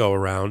next go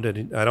around.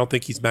 And I don't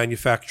think he's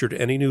manufactured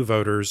any new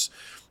voters.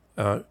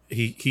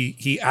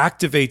 He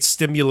activates,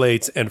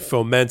 stimulates, and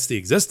foments the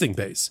existing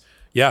base.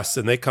 Yes,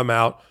 and they come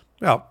out.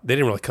 Well, they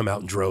didn't really come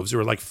out in droves. There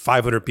were like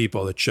 500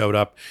 people that showed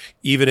up,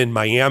 even in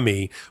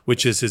Miami,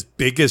 which is his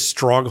biggest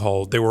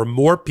stronghold. There were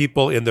more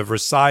people in the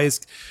Versailles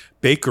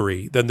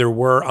bakery than there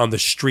were on the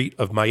street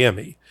of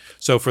Miami.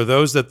 So for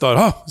those that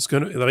thought,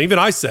 even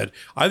I said,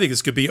 I think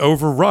this could be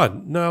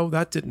overrun. No,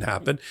 that didn't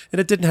happen.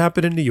 And it didn't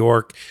happen in New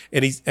York.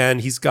 And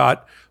he's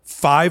got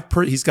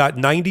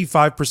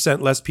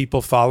 95% less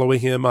people following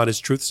him on his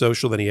Truth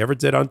Social than he ever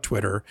did on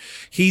Twitter.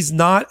 He's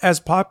not as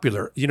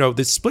popular.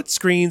 The split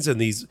screens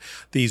and these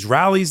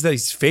rallies,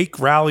 these fake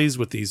rallies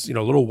with these,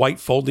 little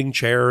white folding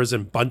chairs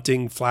and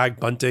flag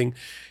bunting.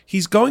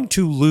 He's going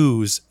to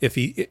lose if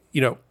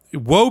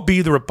woe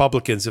be the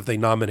Republicans if they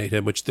nominate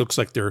him, which looks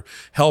like they're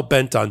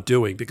hell-bent on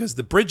doing, because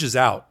the bridge is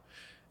out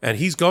and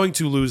he's going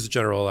to lose the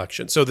general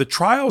election. So the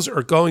trials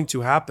are going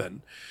to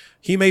happen.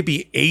 He may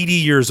be 80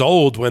 years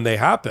old when they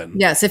happen.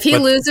 Yes, if he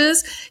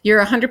loses,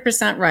 you're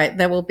 100% right.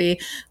 There will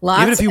be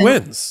lots. Even if he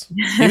wins,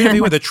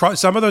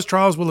 some of those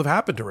trials will have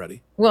happened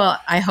already. Well,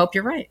 I hope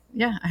you're right.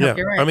 Yeah, I hope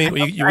you're right. I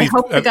mean, I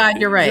hope to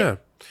God you're right. Yeah.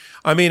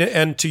 I mean,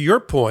 and to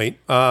your point,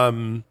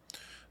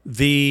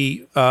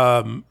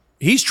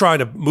 he's trying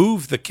to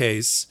move the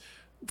case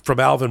from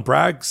Alvin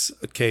Bragg's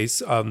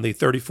case on the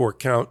 34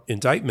 count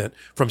indictment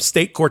from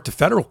state court to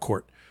federal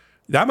court.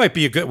 That might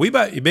be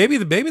maybe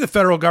the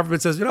federal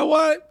government says, you know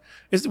what?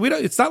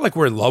 It's not like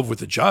we're in love with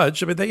the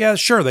judge. I mean, they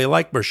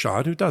like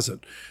Merchan, who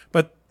doesn't?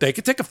 But they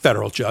could take a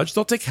federal judge.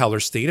 They'll take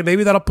Hellerstein, and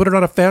maybe that'll put it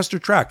on a faster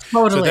track.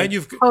 Totally. So then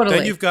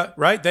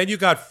you've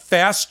got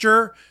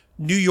faster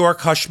New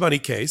York hush money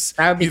case.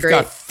 That would be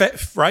great.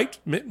 Right?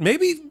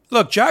 Maybe,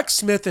 look, Jack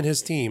Smith and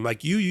his team,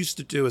 like you used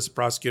to do as a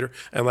prosecutor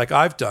and like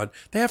I've done,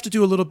 they have to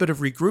do a little bit of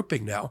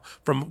regrouping now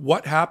from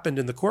what happened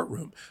in the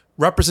courtroom.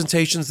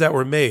 Representations that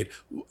were made.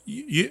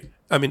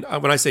 When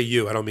I say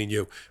you, I don't mean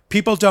you.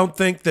 People don't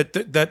think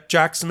that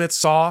Jack Smith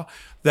saw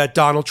that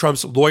Donald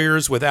Trump's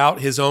lawyers,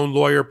 without his own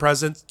lawyer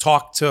present,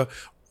 talked to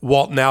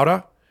Walt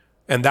Nauta,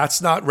 and that's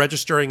not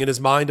registering in his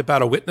mind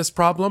about a witness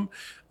problem.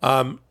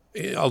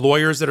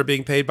 Lawyers that are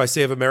being paid by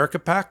Save America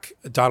PAC,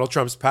 Donald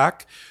Trump's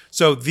PAC.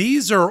 So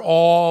these are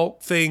all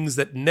things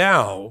that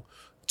now,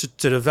 to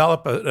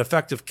develop an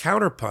effective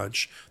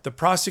counterpunch, the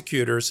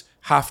prosecutors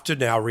have to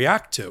now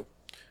react to.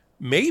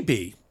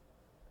 Maybe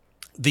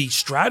the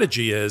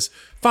strategy is,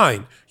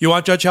 fine, you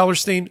want Judge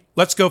Hellerstein?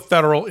 Let's go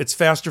federal. It's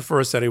faster for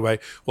us anyway.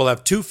 We'll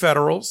have 2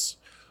 federals.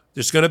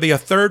 There's going to be a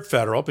 3rd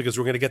federal because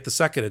we're going to get the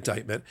 2nd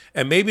indictment.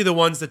 And maybe the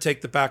ones that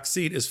take the back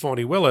seat is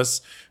Phony Willis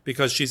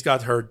because she's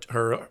got her,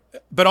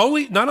 but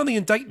only not on the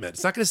indictment.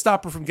 It's not going to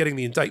stop her from getting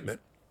the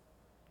indictment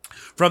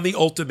from the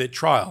ultimate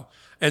trial.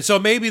 And so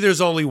maybe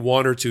there's only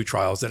 1 or 2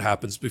 trials that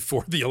happens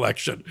before the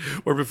election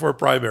or before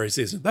primary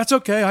season. That's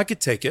okay. I could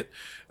take it.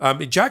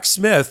 Jack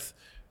Smith,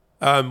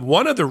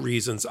 one of the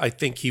reasons I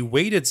think he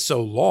waited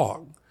so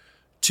long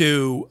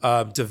to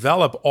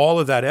develop all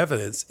of that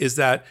evidence is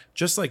that,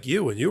 just like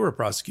you, when you were a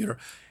prosecutor,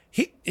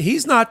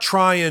 he's not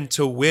trying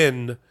to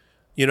win,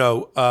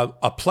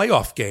 a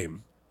playoff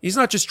game. He's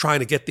not just trying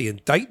to get the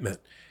indictment.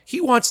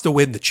 He wants to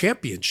win the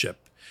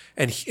championship.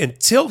 And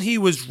until he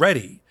was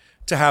ready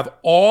to have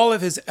all of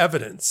his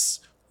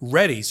evidence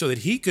ready so that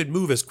he could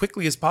move as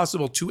quickly as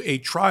possible to a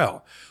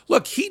trial.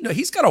 Look,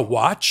 he's got a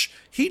watch.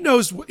 He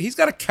knows, he's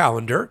got a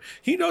calendar.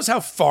 He knows how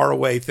far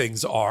away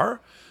things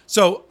are.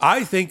 So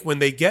I think when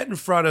they get in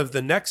front of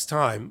the next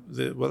time,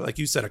 like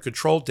you said, a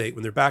control date,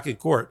 when they're back in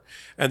court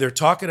and they're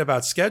talking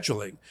about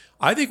scheduling,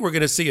 I think we're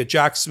going to see a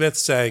Jack Smith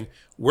saying,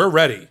 we're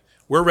ready.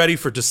 We're ready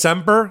for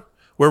December.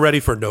 We're ready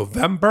for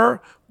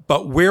November.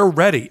 But we're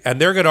ready.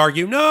 And they're going to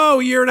argue, no,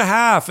 a year and a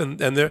half. And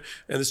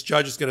this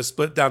judge is going to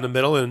split down the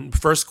middle. And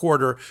first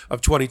quarter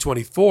of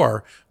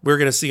 2024, we're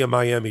going to see a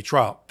Miami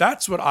trial.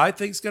 That's what I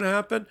think is going to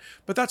happen.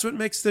 But that's what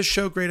makes this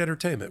show great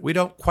entertainment. We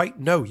don't quite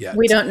know yet.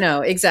 We don't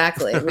know.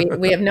 Exactly.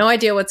 We have no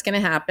idea what's going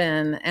to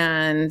happen.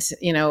 And,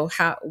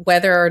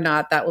 whether or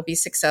not that will be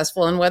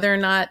successful and whether or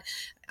not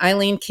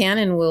Eileen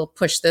Cannon will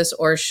push this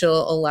or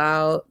she'll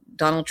allow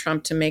Donald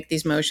Trump to make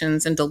these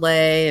motions and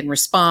delay and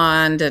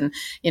respond. And,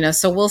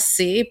 so we'll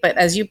see. But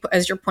as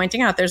you're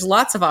pointing out, there's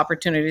lots of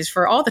opportunities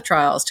for all the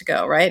trials to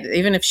go, right?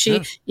 Even if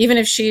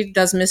she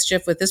does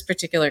mischief with this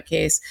particular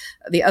case,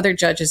 the other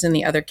judges in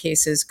the other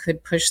cases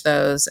could push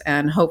those.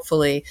 And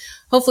hopefully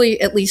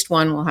at least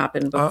one will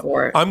happen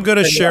before. I'm going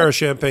to share a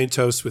champagne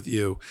toast with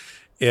you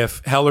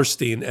if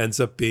Hellerstein ends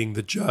up being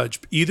the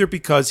judge, either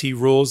because he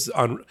rules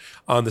on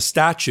the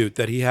statute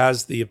that he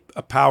has the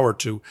power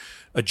to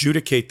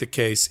adjudicate the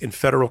case in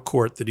federal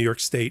court, the New York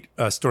State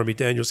Stormy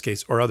Daniels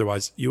case, or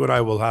otherwise. You and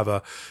I will have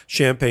a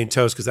champagne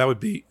toast because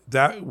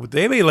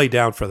they may lay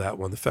down for that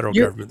one, the federal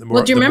government. The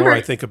more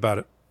I think about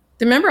it.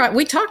 Remember,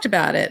 we talked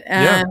about it,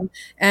 and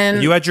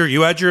you had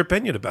your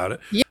opinion about it.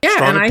 Yeah,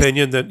 strong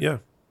opinion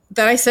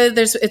that I said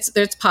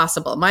it's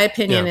possible. My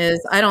opinion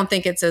is I don't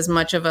think it's as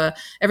much of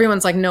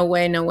everyone's like, no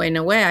way, no way,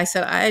 no way. I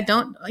said, I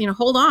don't,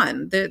 hold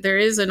on. There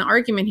is an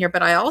argument here,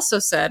 but I also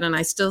said, and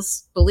I still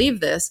believe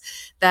this,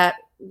 that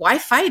why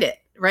fight it,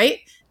 right?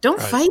 Don't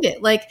fight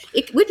it. Like,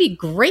 it would be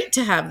great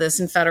to have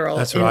this in federal.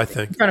 That's what I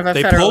think. In front of a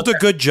they federal pulled a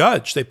good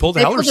judge. They pulled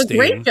Hellerstein, a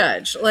great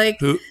judge,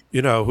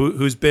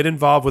 who's been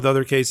involved with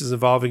other cases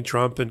involving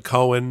Trump and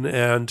Cohen,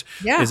 and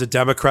is a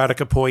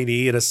Democratic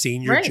appointee and a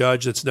senior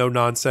judge. That's no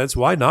nonsense.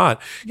 Why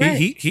not?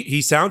 Right.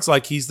 He sounds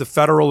like he's the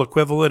federal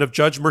equivalent of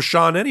Judge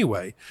Merchan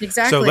anyway.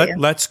 Exactly. So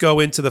let's go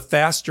into the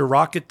faster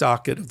rocket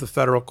docket of the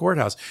federal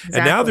courthouse. Exactly.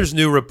 And now there's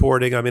new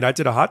reporting. I mean, I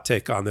did a hot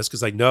take on this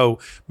because I know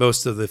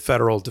most of the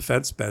federal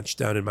defense bench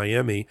down in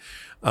Miami.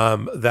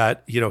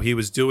 That he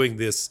was doing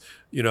this,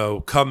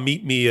 come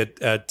meet me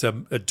at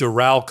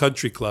Doral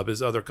Country Club,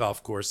 his other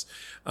golf course,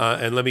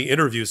 and let me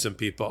interview some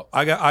people.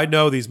 I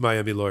know these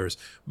Miami lawyers.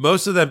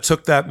 Most of them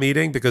took that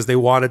meeting because they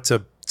wanted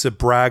to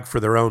brag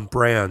for their own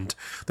brand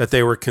that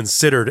they were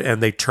considered,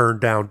 and they turned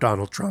down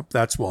Donald Trump.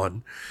 That's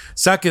one.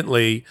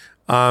 Secondly,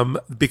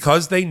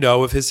 because they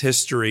know of his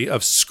history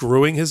of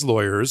screwing his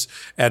lawyers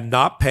and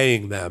not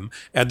paying them,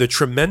 and the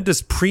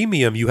tremendous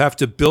premium you have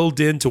to build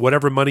into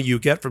whatever money you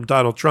get from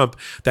Donald Trump,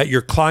 that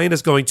your client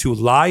is going to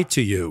lie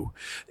to you,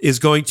 is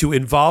going to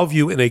involve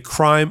you in a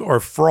crime or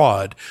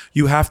fraud,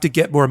 you have to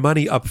get more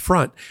money up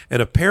front.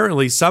 And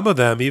apparently some of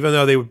them, even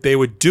though they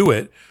would do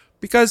it,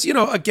 because,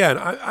 again,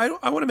 I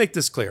want to make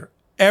this clear.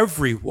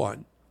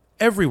 Everyone,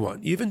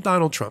 even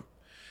Donald Trump,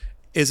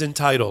 is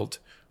entitled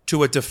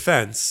to a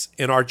defense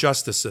in our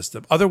justice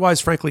system. Otherwise,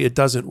 frankly, it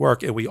doesn't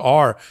work, and we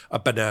are a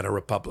banana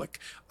republic.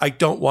 I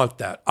don't want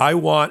that. I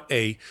want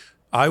a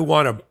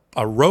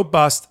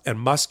robust and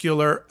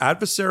muscular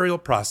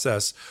adversarial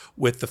process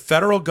with the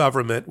federal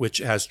government, which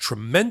has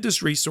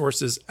tremendous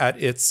resources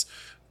at its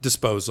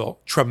disposal,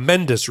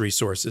 tremendous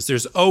resources.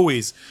 There's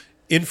always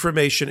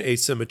information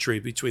asymmetry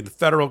between the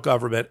federal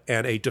government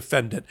and a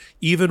defendant,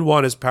 even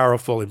one as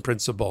powerful in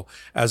principle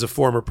as a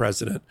former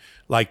president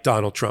like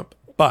Donald Trump.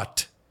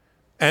 But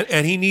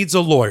And he needs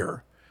a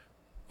lawyer.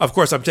 Of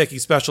course, I'm taking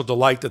special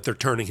delight that they're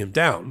turning him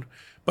down.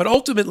 But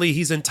ultimately,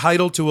 he's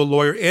entitled to a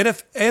lawyer. And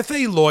if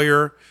a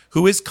lawyer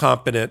who is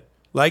competent,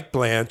 like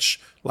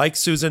Blanche, like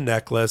Susan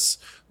Necklace,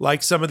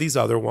 like some of these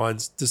other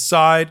ones,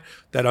 decide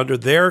that under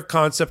their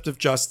concept of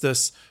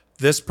justice,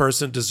 this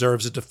person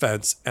deserves a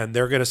defense, and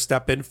they're going to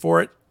step in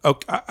for it,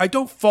 okay, I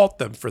don't fault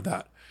them for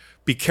that.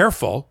 Be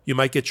careful. You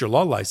might get your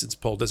law license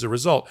pulled as a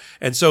result.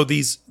 And so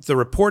the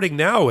reporting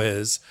now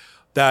is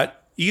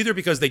that either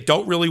because they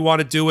don't really want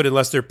to do it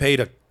unless they're paid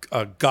a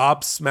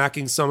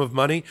gobsmacking sum of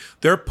money,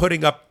 they're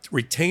putting up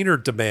retainer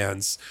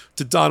demands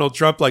to Donald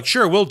Trump, like,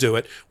 sure, we'll do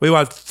it. We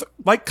want,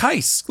 like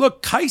Keiss.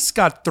 Look, Keiss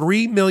got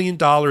 $3 million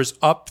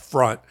up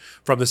front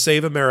from the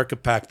Save America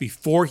PAC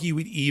before he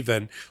would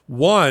even,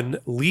 one,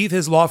 leave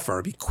his law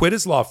firm. He quit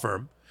his law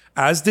firm,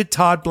 as did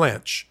Todd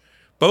Blanche.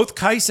 Both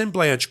Keiss and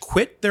Blanche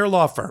quit their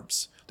law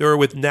firms. They were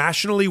with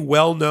nationally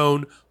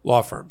well-known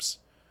law firms.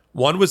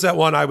 One was that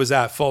one I was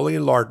at, Foley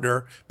and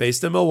Lardner,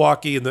 based in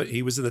Milwaukee, and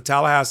he was in the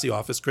Tallahassee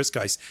office, Chris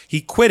Keiss.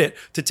 He quit it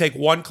to take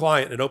one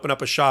client and open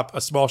up a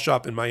small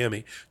shop in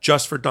Miami,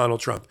 just for Donald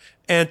Trump.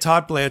 And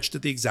Todd Blanche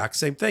did the exact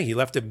same thing. He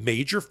left a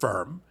major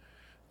firm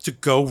to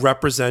go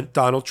represent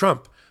Donald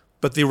Trump.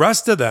 But the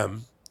rest of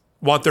them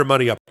want their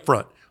money up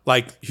front.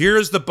 Like,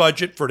 here's the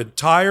budget for an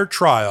entire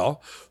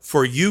trial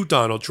for you,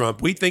 Donald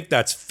Trump. We think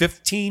that's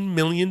 $15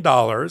 million,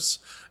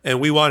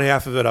 and we want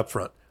half of it up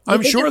front.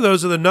 I'm sure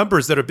those are the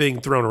numbers that are being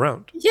thrown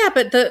around. Yeah,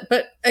 but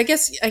I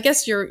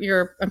guess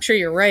you're I'm sure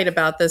you're right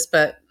about this,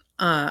 but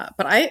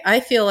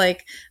I feel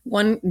like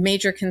one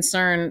major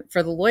concern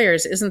for the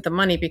lawyers isn't the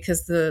money,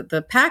 because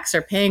the PACs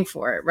are paying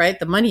for it, right?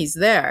 The money's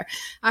there.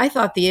 I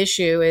thought the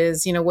issue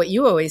is, what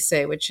you always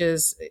say, which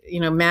is,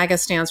 MAGA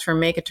stands for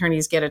make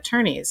attorneys get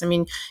attorneys. I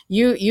mean,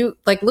 you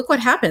like, look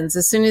what happens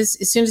as soon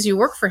as you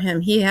work for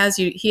him. He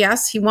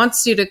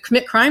wants you to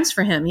commit crimes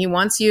for him. He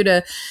wants you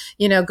to,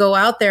 go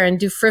out there and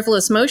do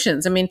frivolous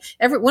motions. I mean,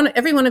 every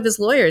one of his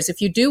lawyers,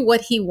 if you do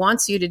what he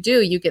wants you to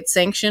do, you get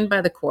sanctioned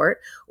by the court,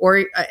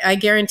 or I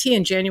guarantee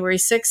in January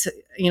 6th,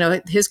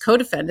 his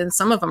co-defendants,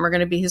 some of them are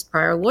going to be his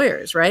prior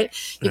lawyers, right?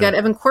 You got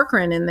Evan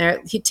Corcoran in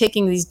there,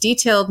 taking these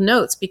detailed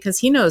notes because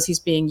he knows he's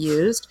being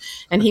used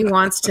and he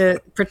wants to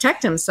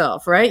protect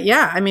himself, right?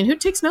 Yeah. I mean, who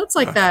takes notes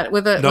like that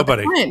with a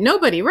client?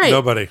 Nobody, right?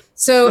 Nobody.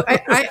 So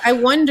I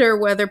wonder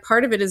whether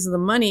part of it is the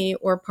money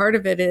or part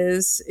of it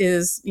is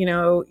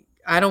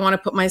I don't want to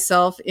put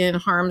myself in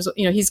harm's,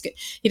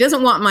 he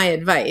doesn't want my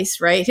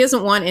advice, right? He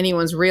doesn't want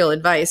anyone's real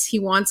advice. He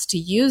wants to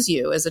use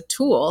you as a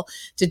tool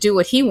to do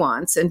what he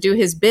wants and do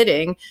his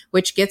bidding,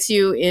 which gets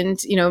you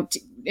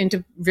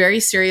into very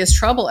serious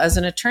trouble as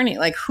an attorney.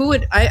 Like,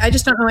 I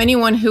just don't know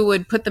anyone who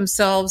would put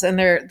themselves and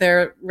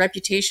their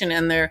reputation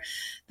and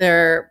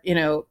their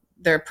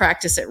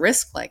practice at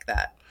risk like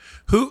that.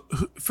 Who,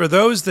 for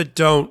those that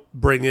don't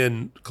bring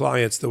in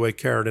clients the way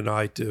Karen and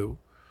I do,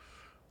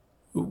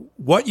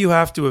 what you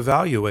have to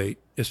evaluate,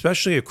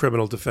 especially a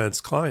criminal defense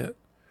client,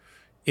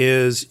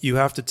 is you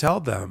have to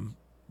tell them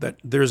that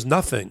there's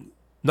nothing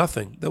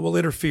that will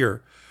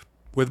interfere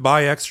with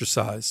my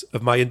exercise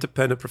of my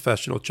independent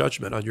professional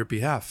judgment on your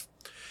behalf.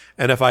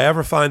 And if I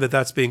ever find that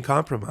that's being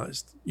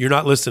compromised, you're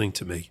not listening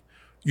to me.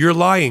 You're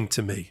lying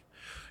to me.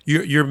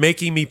 You're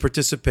making me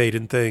participate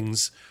in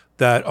things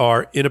that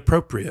are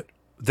inappropriate.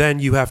 Then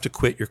you have to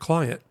quit your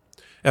client.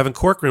 Evan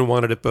Corcoran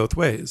wanted it both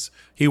ways.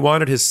 He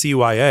wanted his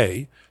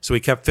CYA, so he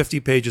kept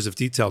 50 pages of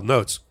detailed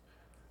notes.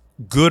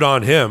 Good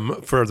on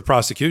him for the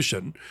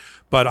prosecution.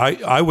 But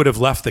I would have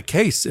left the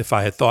case if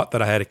I had thought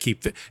that I had to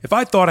keep, if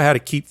I thought I had to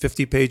keep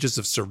 50 pages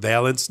of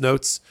surveillance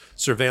notes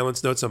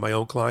on my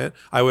own client,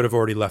 I would have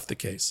already left the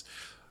case.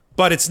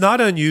 But it's not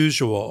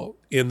unusual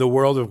in the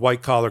world of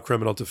white collar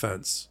criminal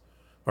defense,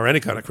 or any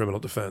kind of criminal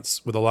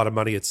defense with a lot of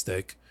money at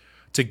stake,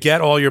 to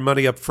get all your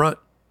money up front.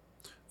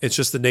 It's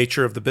just the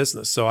nature of the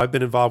business. So I've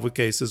been involved with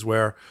cases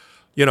where,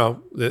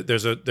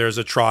 there's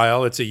a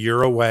trial. It's a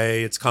year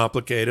away. It's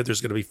complicated.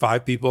 There's going to be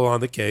 5 people on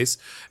the case,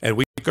 and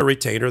we took a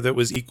retainer that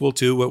was equal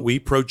to what we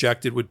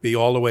projected would be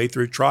all the way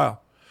through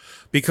trial.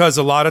 Because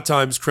a lot of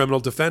times criminal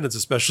defendants,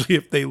 especially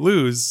if they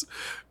lose,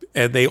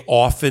 and they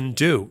often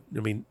do. I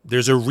mean,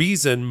 there's a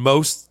reason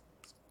most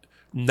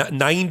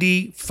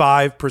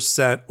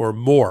 95% or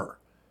more.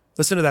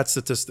 Listen to that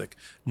statistic.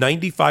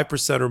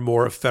 95% or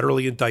more of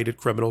federally indicted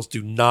criminals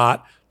do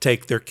not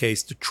take their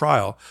case to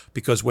trial,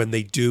 because when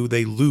they do,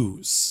 they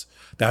lose.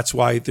 That's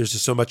why there's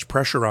just so much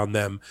pressure on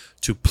them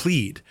to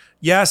plead.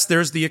 Yes,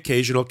 there's the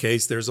occasional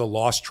case. There's a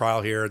lost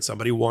trial here and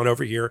somebody won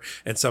over here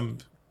and some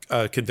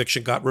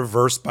conviction got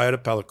reversed by an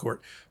appellate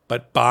court.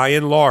 But by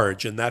and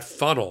large, in that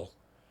funnel,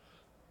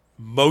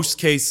 most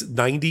cases,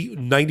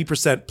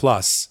 90%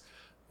 plus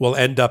will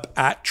end up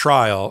at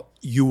trial.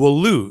 You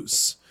will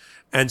lose.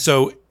 And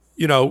so,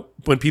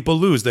 when people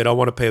lose, they don't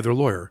want to pay their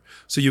lawyer.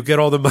 So you get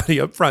all the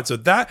money up front. So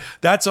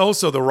that's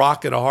also the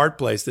rock and a hard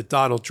place that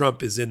Donald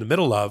Trump is in the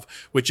middle of,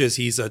 which is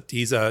he's a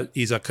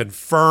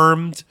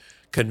confirmed,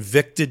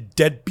 convicted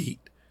deadbeat,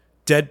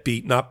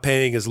 not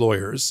paying his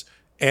lawyers,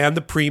 and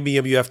the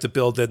premium you have to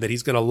build in that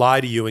he's going to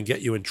lie to you and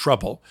get you in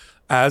trouble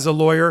as a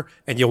lawyer,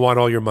 and you want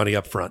all your money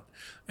up front.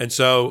 And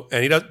so,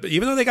 and he does,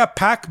 even though they got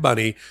PAC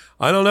money,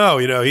 I don't know,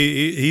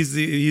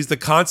 he's the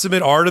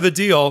consummate art of the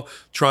deal,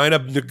 trying to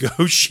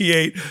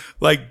negotiate,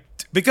 like,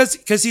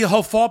 because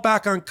he'll fall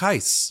back on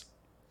Keiss.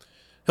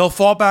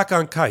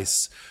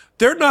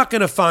 They're not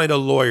going to find a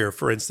lawyer,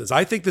 for instance.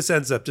 I think this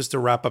ends up, just to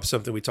wrap up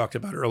something we talked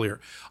about earlier,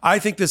 I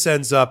think this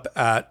ends up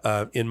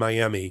in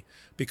Miami,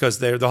 because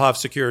they'll have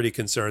security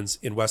concerns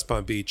in West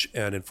Palm Beach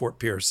and in Fort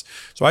Pierce.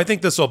 So I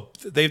think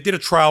they did a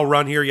trial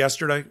run here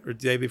yesterday or the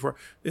day before.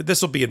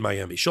 This will be in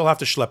Miami. She'll have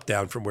to schlep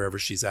down from wherever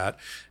she's at.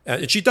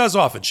 And she does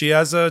often. She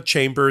has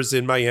chambers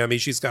in Miami.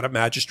 She's got a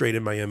magistrate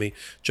in Miami,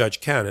 Judge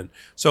Cannon.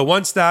 So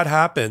once that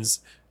happens,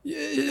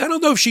 I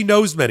don't know if she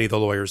knows many of the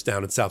lawyers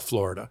down in South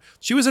Florida.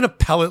 She was an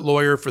appellate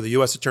lawyer for the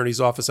U.S.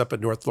 Attorney's Office up in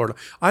North Florida.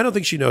 I don't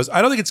think she knows.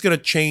 I don't think it's going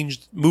to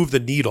move the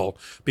needle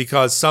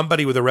because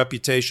somebody with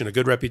a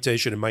good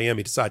reputation in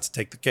Miami decides to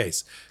take the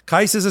case.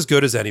 Keiss is as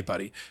good as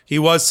anybody. He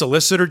was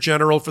Solicitor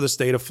General for the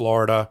state of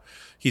Florida.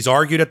 He's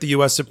argued at the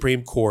U.S.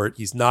 Supreme Court.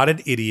 He's not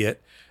an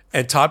idiot.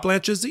 And Todd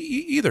Blanche is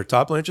either.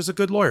 Todd Blanche is a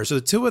good lawyer. So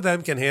the two of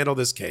them can handle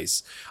this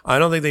case. I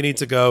don't think they need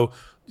to go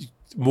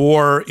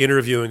more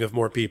interviewing of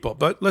more people.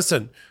 But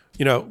listen,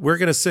 we're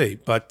going to see.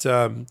 But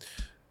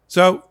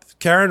so,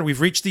 Karen,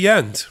 we've reached the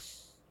end.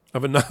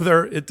 of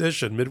another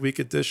edition, midweek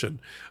edition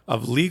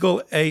of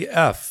Legal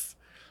AF,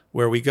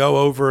 where we go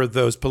over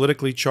those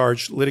politically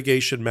charged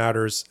litigation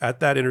matters at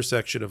that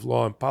intersection of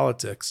law and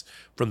politics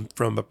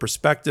from a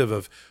perspective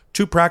of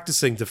two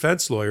practicing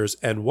defense lawyers,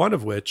 and one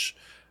of which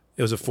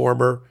is a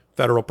former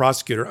federal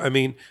prosecutor. I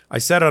mean, I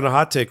said on a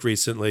hot take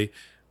recently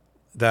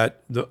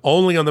that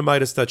only on the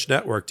Midas Touch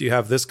Network do you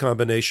have this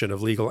combination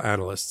of legal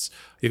analysts.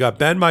 You got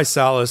Ben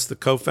Meisalis, the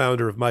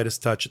co-founder of Midas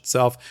Touch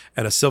itself,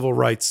 and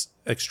a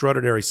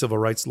extraordinary civil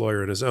rights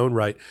lawyer in his own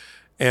right.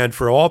 And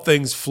for all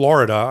things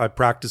Florida, I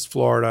practiced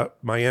Florida,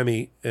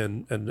 Miami,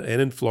 and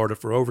in Florida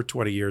for over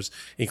 20 years,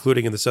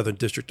 including in the Southern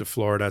District of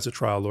Florida as a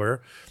trial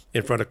lawyer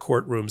in front of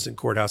courtrooms and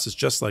courthouses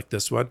just like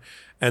this one.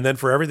 And then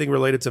for everything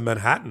related to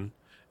Manhattan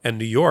and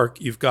New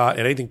York, you've got,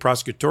 and anything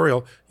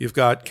prosecutorial, you've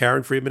got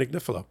Karen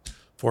Friedman-Ignifilo,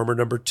 former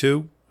number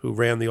 2, who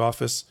ran the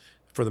office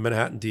for the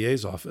Manhattan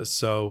DA's office.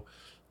 So,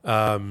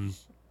 I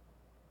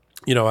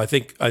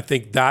think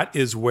that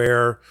is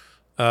where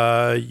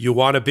you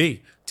want to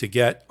be to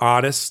get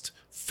honest,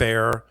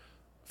 fair,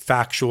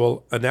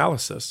 factual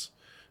analysis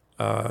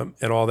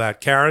and all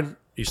that. Karen,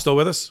 you still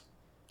with us?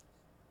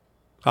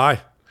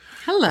 Hi.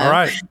 Hello. All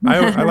right.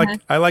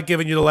 I like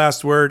giving you the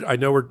last word. I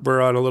know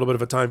we're on a little bit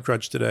of a time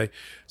crunch today,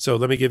 so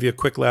let me give you a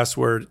quick last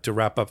word to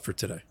wrap up for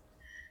today.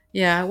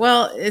 Yeah,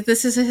 well,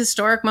 this is a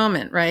historic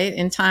moment, right?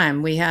 In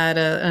time, we had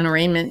an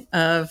arraignment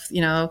of,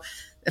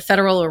 a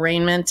federal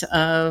arraignment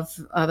of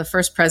the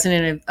first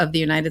president of the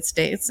United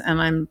States.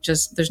 And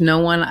there's no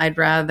one I'd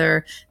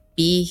rather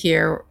be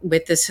here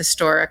with this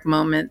historic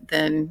moment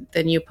than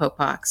you,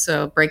 Popak.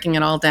 So breaking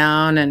it all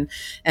down and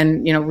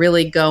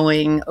really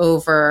going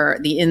over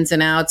the ins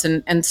and outs,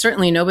 and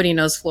certainly nobody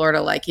knows Florida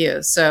like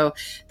you. So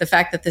the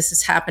fact that this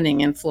is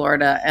happening in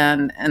Florida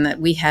and that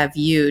we have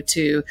you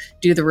to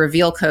do the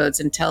reveal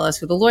codes and tell us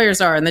who the lawyers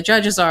are and the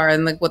judges are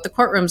and what the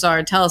courtrooms are,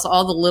 and tell us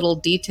all the little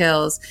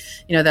details,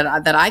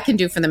 that I can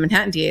do for the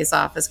Manhattan DA's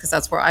office, because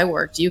that's where I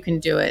worked. You can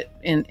do it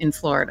in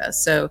Florida.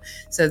 So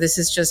this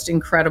is just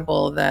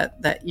incredible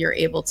that you're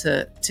able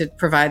to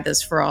provide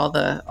this for all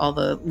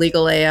the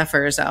legal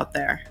AFers out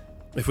there.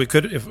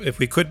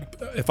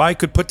 If I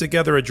could put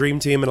together a dream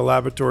team in a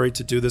laboratory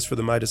to do this for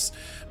the Midas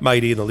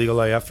Mighty and the legal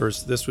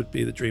AFers, this would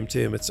be the dream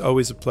team. It's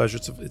always a pleasure.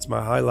 It's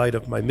my highlight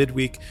of my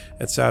midweek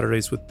and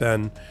Saturdays with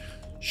Ben.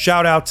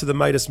 Shout out to the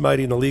Midas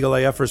Mighty and the legal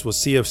AFers. We'll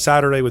see you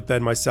Saturday with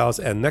Ben Meisalis,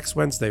 and next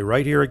Wednesday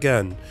right here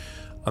again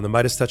on the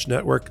Midas Touch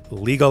Network,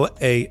 Legal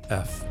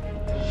AF.